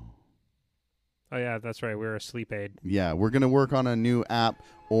now. Oh yeah, that's right. We're a sleep aid. Yeah, we're gonna work on a new app,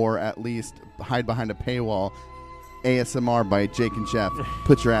 or at least hide behind a paywall. ASMR by Jake and Jeff.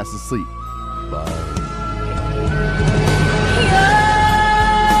 Put your ass to sleep. Bye.